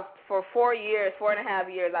was for 4.5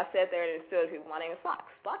 years, I sat there and instilled to people, my name is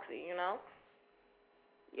Foxy,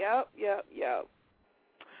 Yep.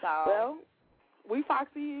 So. Well, we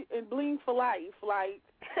Foxy and Bling for life. Like,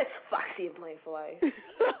 Foxy and Bling for life.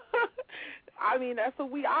 I mean, that's who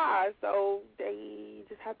we are, so they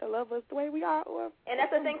just have to love us the way we are. And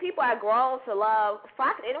that's the thing, people have grown to love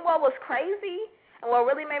Foxy. And what was crazy, and what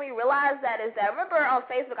really made me realize that is that, remember on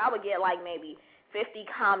Facebook, I would get like maybe 50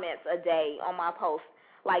 comments a day on my post.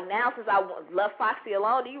 Like now, since I left Foxy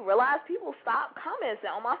alone, do you realize people stop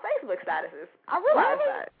commenting on my Facebook statuses? I realized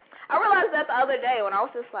that. I realized that the other day when I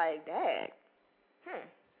was just like, dang.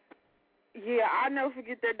 Yeah, I'll never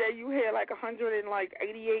forget that day you had like 188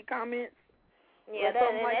 comments. Yeah,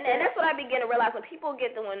 and that's what I begin to realize when people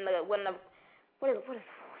get when the what is what's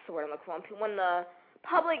the word I'm looking for? When the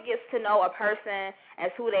public gets to know a person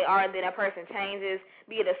as who they are, and then that person changes,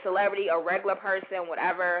 be it a celebrity, a regular person,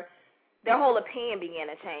 whatever, their whole opinion began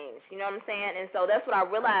to change. You know what I'm saying? And so that's what I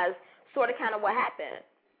realized sort of kind of what happened.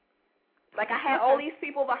 Like, I had all these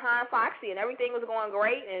people behind Foxy, and everything was going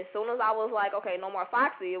great, and as soon as I was like, okay, no more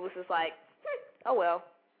Foxy, it was just like, oh, well.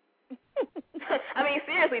 I mean,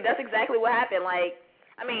 seriously, that's exactly what happened. Like,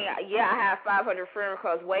 I mean, yeah, I have 500 friend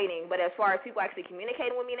requests waiting, but as far as people actually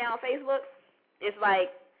communicating with me now on Facebook, it's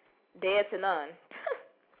like dead to none.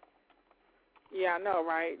 Yeah, I know,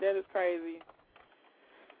 right? That is crazy.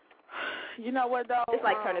 You know what, though? It's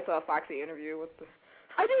like turned into a Foxy interview with the...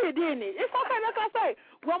 I did, didn't it? It's okay, like I say.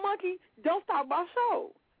 Well, Monkey, don't stop my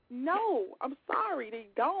show. No, I'm sorry, they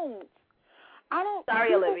don't. I don't...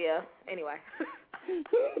 Sorry, Olivia. Anyway.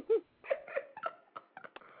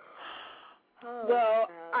 Well,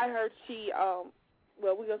 I heard she, well,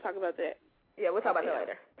 we're going to talk about that. Yeah, we'll talk about that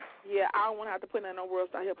later. Yeah, I don't want to have to put in no World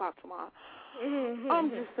Star Hip Hop tomorrow.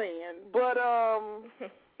 I'm just saying. But,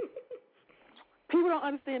 people don't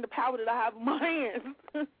understand the power that I have in my hands.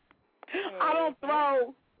 I don't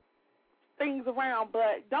throw things around,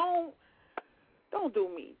 but don't do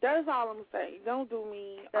me. That's all I'm saying. Don't do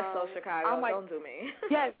me. That's so Chicago. I'm like, don't do me.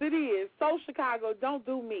 Yes, it is. So Chicago, don't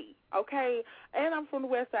do me. Okay? And I'm from the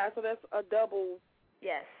West Side, so that's a double.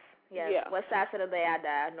 Yes. Yeah. West Side to the day I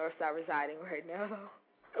die. North Side residing right now.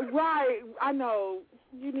 Right. I know.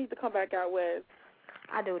 You need to come back out West.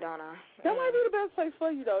 I do, don't I? That might be the best place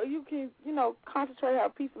for you, though. You can, concentrate,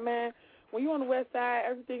 have peace of mind. When you're on the West Side,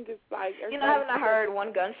 everything is like... haven't I heard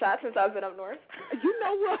one gunshot since I've been up north? You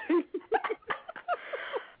know what?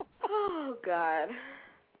 Oh, God.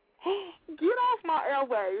 Get off my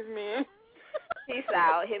airwaves, man. Peace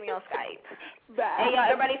out. Hit me on Skype. Bye. Hey, y'all,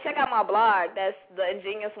 everybody check out my blog. That's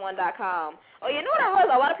theingenious1.com. Oh, you know what I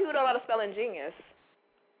realized? A lot of people don't know how to spell ingenious.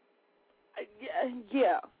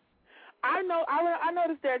 Yeah. I know. I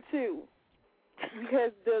noticed that, too.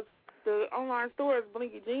 Because the online store is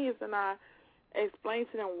Blingy Genius, and I explained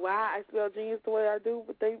to them why I spell genius the way I do,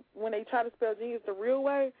 but when they try to spell genius the real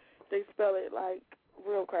way, they spell it, like,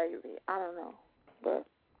 real crazy. I don't know. But,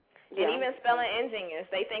 yeah. And even spelling ingenious,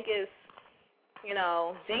 they think it's,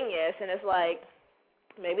 genius, and it's like,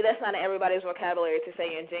 maybe that's not in everybody's vocabulary to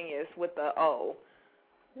say ingenious with the O.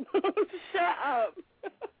 Shut up.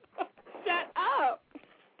 Shut up.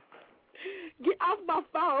 Get off my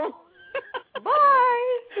phone.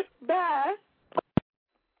 Bye. Bye.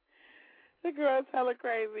 The girl's hella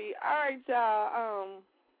crazy. All right, y'all.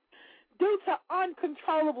 Due to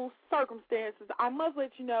uncontrollable circumstances, I must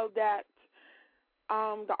let you know that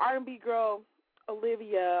the R&B girl,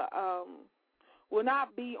 Olivia, will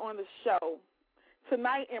not be on the show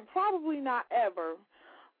tonight and probably not ever.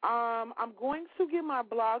 I'm going to get my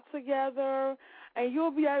blog together, and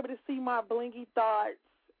you'll be able to see my blingy thoughts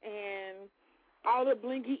and all the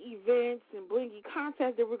blingy events and blingy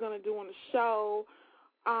content that we're going to do on the show.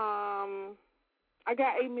 I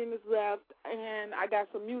got 8 minutes left, and I got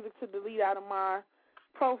some music to delete out of my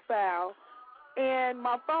profile. And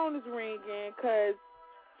my phone is ringing because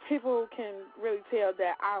people can really tell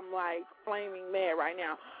that I'm, like, flaming mad right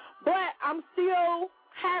now. But I'm still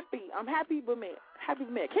happy. I'm happy but mad. Happy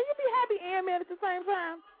but mad. Can you be happy and mad at the same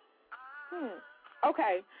time?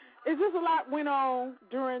 Okay. It's just a lot went on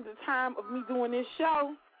during the time of me doing this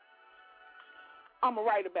show. I'm going to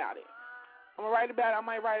write about it. I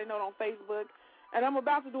might write a note on Facebook. And I'm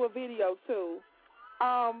about to do a video, too.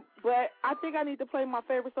 But I think I need to play my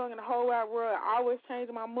favorite song in the whole wide world. I always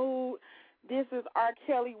change my mood. This is R.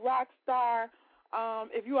 Kelly, Rockstar.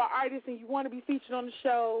 If you are an artist and you want to be featured on the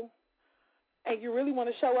show and you really want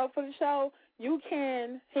to show up for the show, you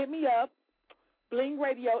can hit me up,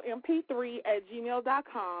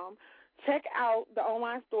 blingradiomp3@gmail.com. Check out the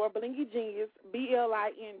online store, Blingy Genius,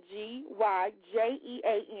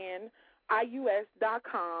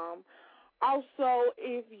 BLINGYJEANIUS.com. Also,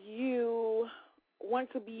 if you want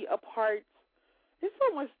to be a part, there's so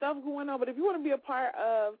much stuff going on, but if you want to be a part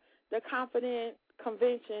of the Confident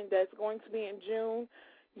Convention that's going to be in June,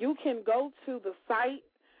 you can go to the site.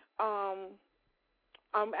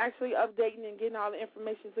 I'm actually updating and getting all the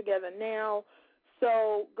information together now.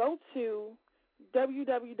 So go to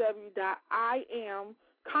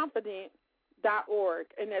www.iamconfident.org,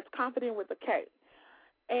 and that's confident with a K.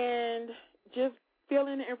 And just fill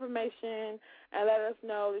in the information and let us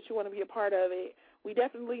know that you want to be a part of it. We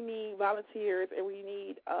definitely need volunteers, and we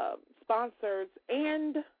need sponsors,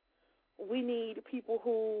 and we need people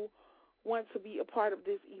who want to be a part of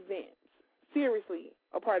this event. Seriously,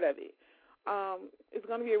 a part of it. It's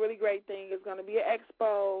going to be a really great thing. It's going to be an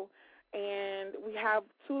expo, and we have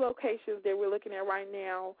 2 locations that we're looking at right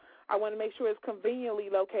now. I want to make sure it's conveniently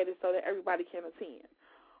located so that everybody can attend.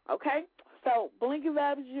 Okay? So, Blingy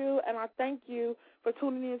loves you, and I thank you for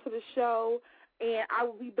tuning in to the show. And I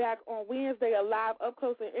will be back on Wednesday, a live,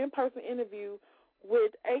 up-close, and in-person interview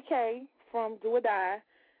with AK from Do or Die.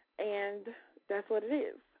 And that's what it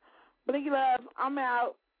is. Blingy love, I'm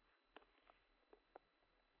out.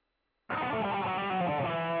 I'm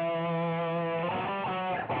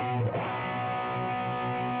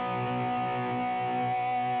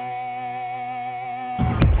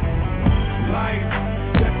like,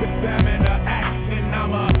 let the stamina action.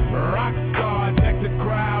 I'm a rock star, check the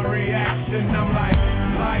crowd reaction. I'm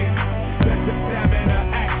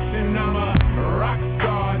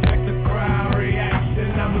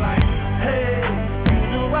like, hey,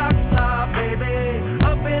 you's a rock star, baby.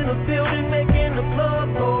 Up in the building, making the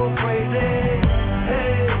club go crazy.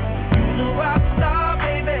 Hey, you's a rock star,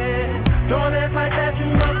 baby. Don't act like that, you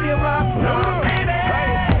must be a rock star, baby.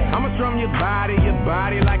 Hey, I'ma strum your body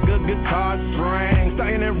like a guitar string.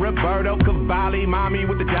 Starting in Roberto Cavalli, mommy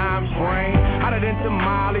with the dime spring. Hotter than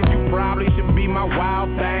tamales, you probably should be my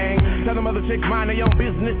wild thing. Tell them other chicks mind their own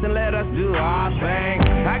business and let us do our thing.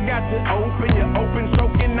 I got you open, you're open,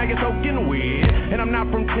 soaking, now you're soaking weird. And I'm not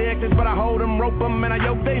from Texas, but I hold them, rope them, and I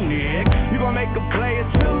yoke they neck. You gon' make a play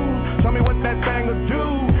or two, tell me what that thing will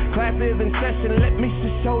do. Class is in session, let me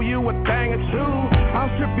just show you a thing or two.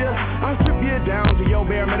 I'll strip you down to your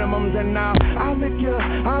bare minimums, and I'll lick you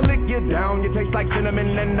down. You taste like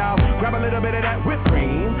cinnamon, and I'll grab a little bit of that whipped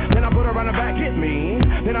cream. Then I'll put her on the back, hit me.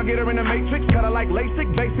 Then I'll get her in the matrix, cut her like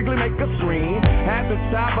LASIK, basically make her scream. At the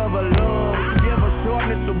top of a lung, give her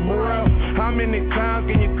shortness of breath. How many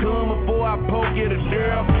times can you come before I poke you to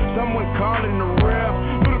death? Someone calling the ref.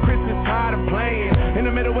 Ludacris is tired of playing in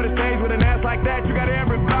the middle of the stage with an ass like that. You got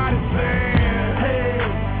everybody saying, hey,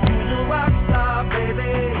 you's a rock star,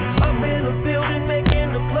 baby. Up in the building,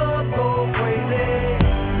 making the club go crazy.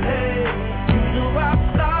 Hey, you's a rock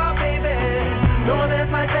star, baby. Don't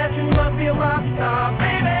act like that, you must be a rock star,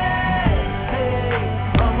 baby. Hey,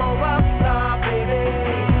 I'm a rock star, baby.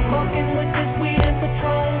 Fucking with this weed and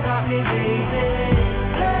Patron got me lazy.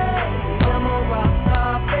 Hey, I'm a rock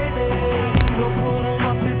star, baby. So put 'em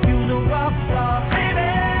up if you's a rock star, baby.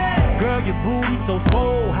 Girl, your booty so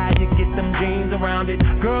swole, how you get them jeans around it?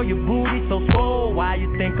 Girl, your booty so swole, why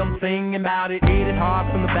you think I'm singing about it? Hit it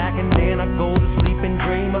hard from the back and then I go to sleep and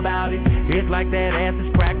dream about it. It's like that ass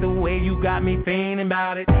is cracked the way you got me fiending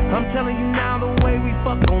about it. I'm telling you now, the way we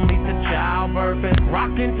fuck gon' lead to childbirth.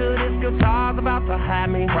 Rockin' to this guitar's about to have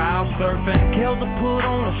me crowd surfing. Kills will put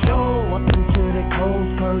on a show up until they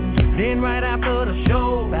close curtains. Then right after the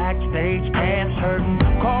show, backstage ass hurting.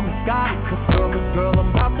 Call me Scotty, cause girl, I'm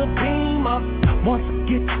about to beam up. Once I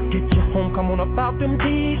get you home, come on about them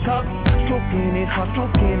teacups. Stroking it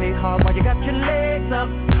hard while you got your legs up.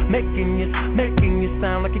 Making you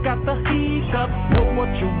sound like you got the hiccups. Know what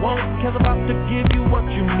you want, cares about to give you what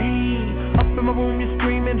you need. Up in my room, you're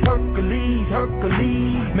screaming Hercules.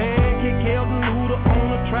 Man, kick Kelton Luda on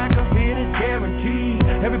the track, a hit is guaranteed.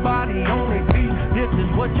 Everybody on their feet, this is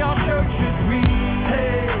what y'all church should read.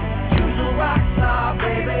 Hey, you's a rock star,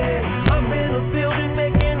 baby. Up in the building,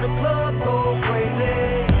 making the club go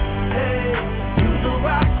crazy. Hey, you's a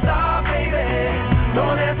rock star, baby.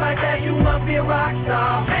 Don't act like that, you must be a rock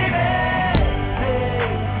star, baby. Hey,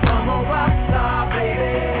 I'm a rock star,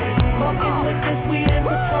 baby. Fucking with this weed